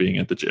experience of being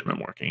at the gym and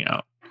working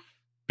out.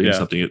 Being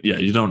something. Yeah.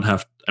 You don't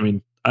have. I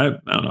don't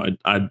know.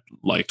 I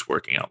liked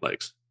working out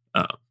legs,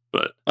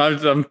 but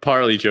I'm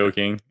partly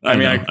joking. I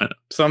know.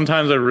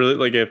 Sometimes I really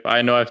like, if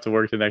I know I have to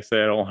work the next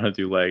day, I don't want to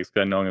do legs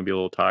because I know I'm gonna be a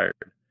little tired.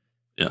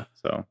 Yeah.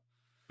 So,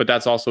 but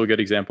that's also a good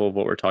example of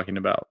what we're talking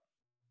about.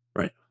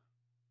 Right.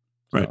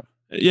 Right. So.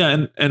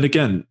 Yeah, and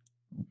again,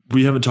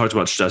 we haven't talked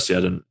about stress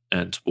yet, and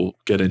we'll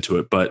get into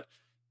it. But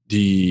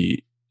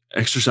the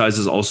exercise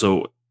is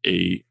also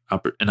an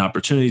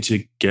opportunity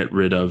to get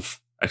rid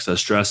of excess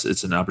stress.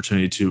 It's an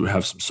opportunity to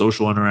have some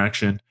social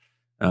interaction,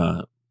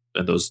 and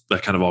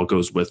that kind of all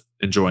goes with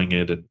enjoying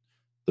it, and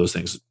those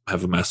things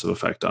have a massive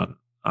effect on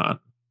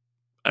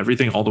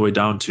everything, all the way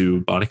down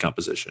to body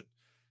composition.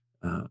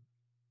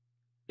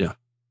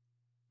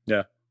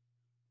 Yeah.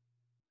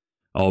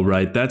 All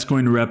right, that's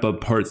going to wrap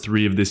up part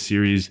 3 of this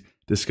series,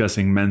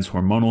 discussing men's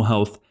hormonal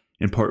health.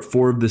 In part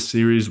 4 of this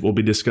series, we'll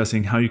be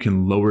discussing how you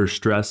can lower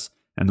stress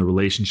and the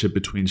relationship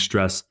between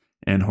stress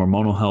and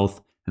hormonal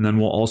health. And then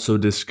we'll also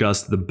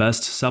discuss the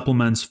best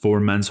supplements for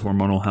men's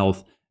hormonal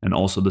health, and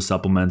also the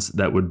supplements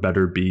that would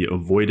better be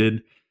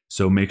avoided.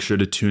 So make sure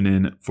to tune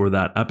in for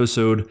that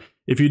episode.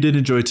 If you did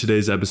enjoy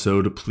today's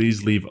episode,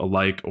 please leave a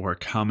like or a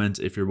comment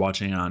if you're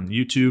watching on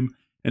YouTube.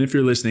 And if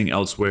you're listening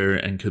elsewhere,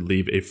 and could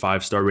leave a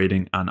 5-star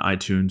rating on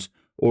iTunes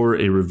or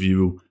a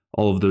review,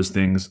 all of those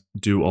things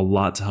do a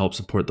lot to help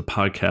support the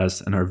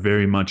podcast and are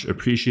very much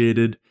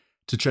appreciated.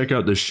 To check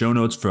out the show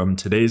notes from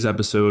today's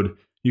episode,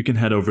 you can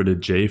head over to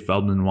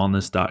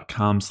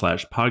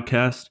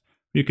jfeldmanwellness.com/podcast.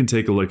 You can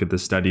take a look at the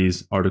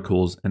studies,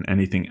 articles, and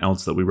anything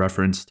else that we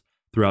referenced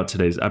throughout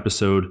today's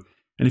episode.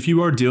 And if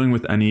you are dealing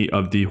with any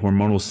of the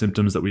hormonal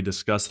symptoms that we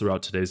discussed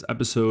throughout today's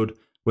episode,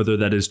 whether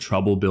that is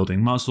trouble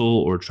building muscle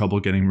or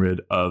trouble getting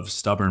rid of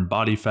stubborn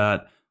body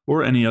fat,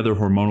 or any other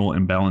hormonal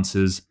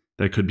imbalances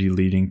that could be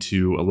leading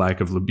to a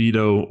lack of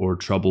libido or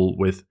trouble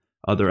with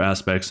other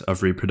aspects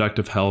of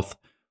reproductive health,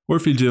 or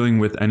if you're dealing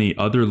with any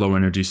other low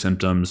energy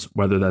symptoms,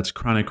 whether that's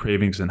chronic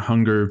cravings and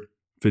hunger,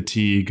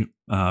 fatigue,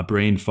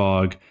 brain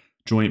fog,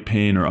 joint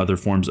pain, or other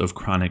forms of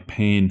chronic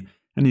pain,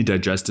 any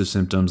digestive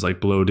symptoms like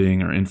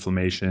bloating or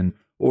inflammation,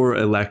 or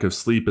a lack of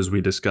sleep as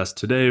we discussed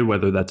today,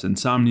 whether that's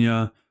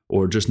insomnia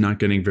or just not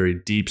getting very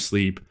deep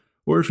sleep,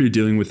 or if you're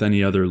dealing with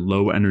any other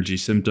low energy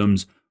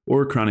symptoms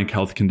or chronic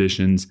health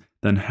conditions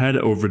then head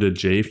over to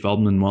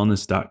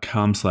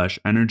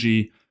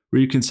jfeldmanwellness.com/energy,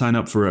 where you can sign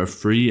up for a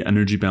free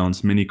energy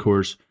balance mini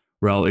course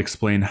where I'll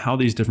explain how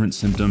these different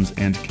symptoms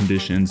and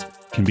conditions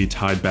can be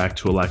tied back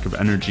to a lack of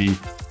energy,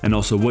 and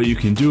also what you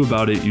can do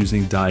about it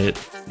using diet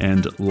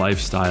and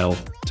lifestyle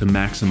to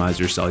maximize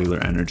your cellular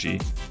energy.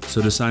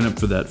 So to sign up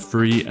for that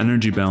free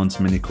energy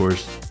balance mini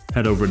course,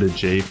 head over to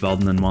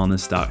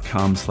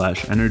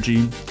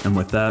jfeldmanwellness.com/energy. And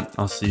with that,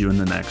 I'll see you in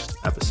the next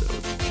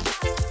episode.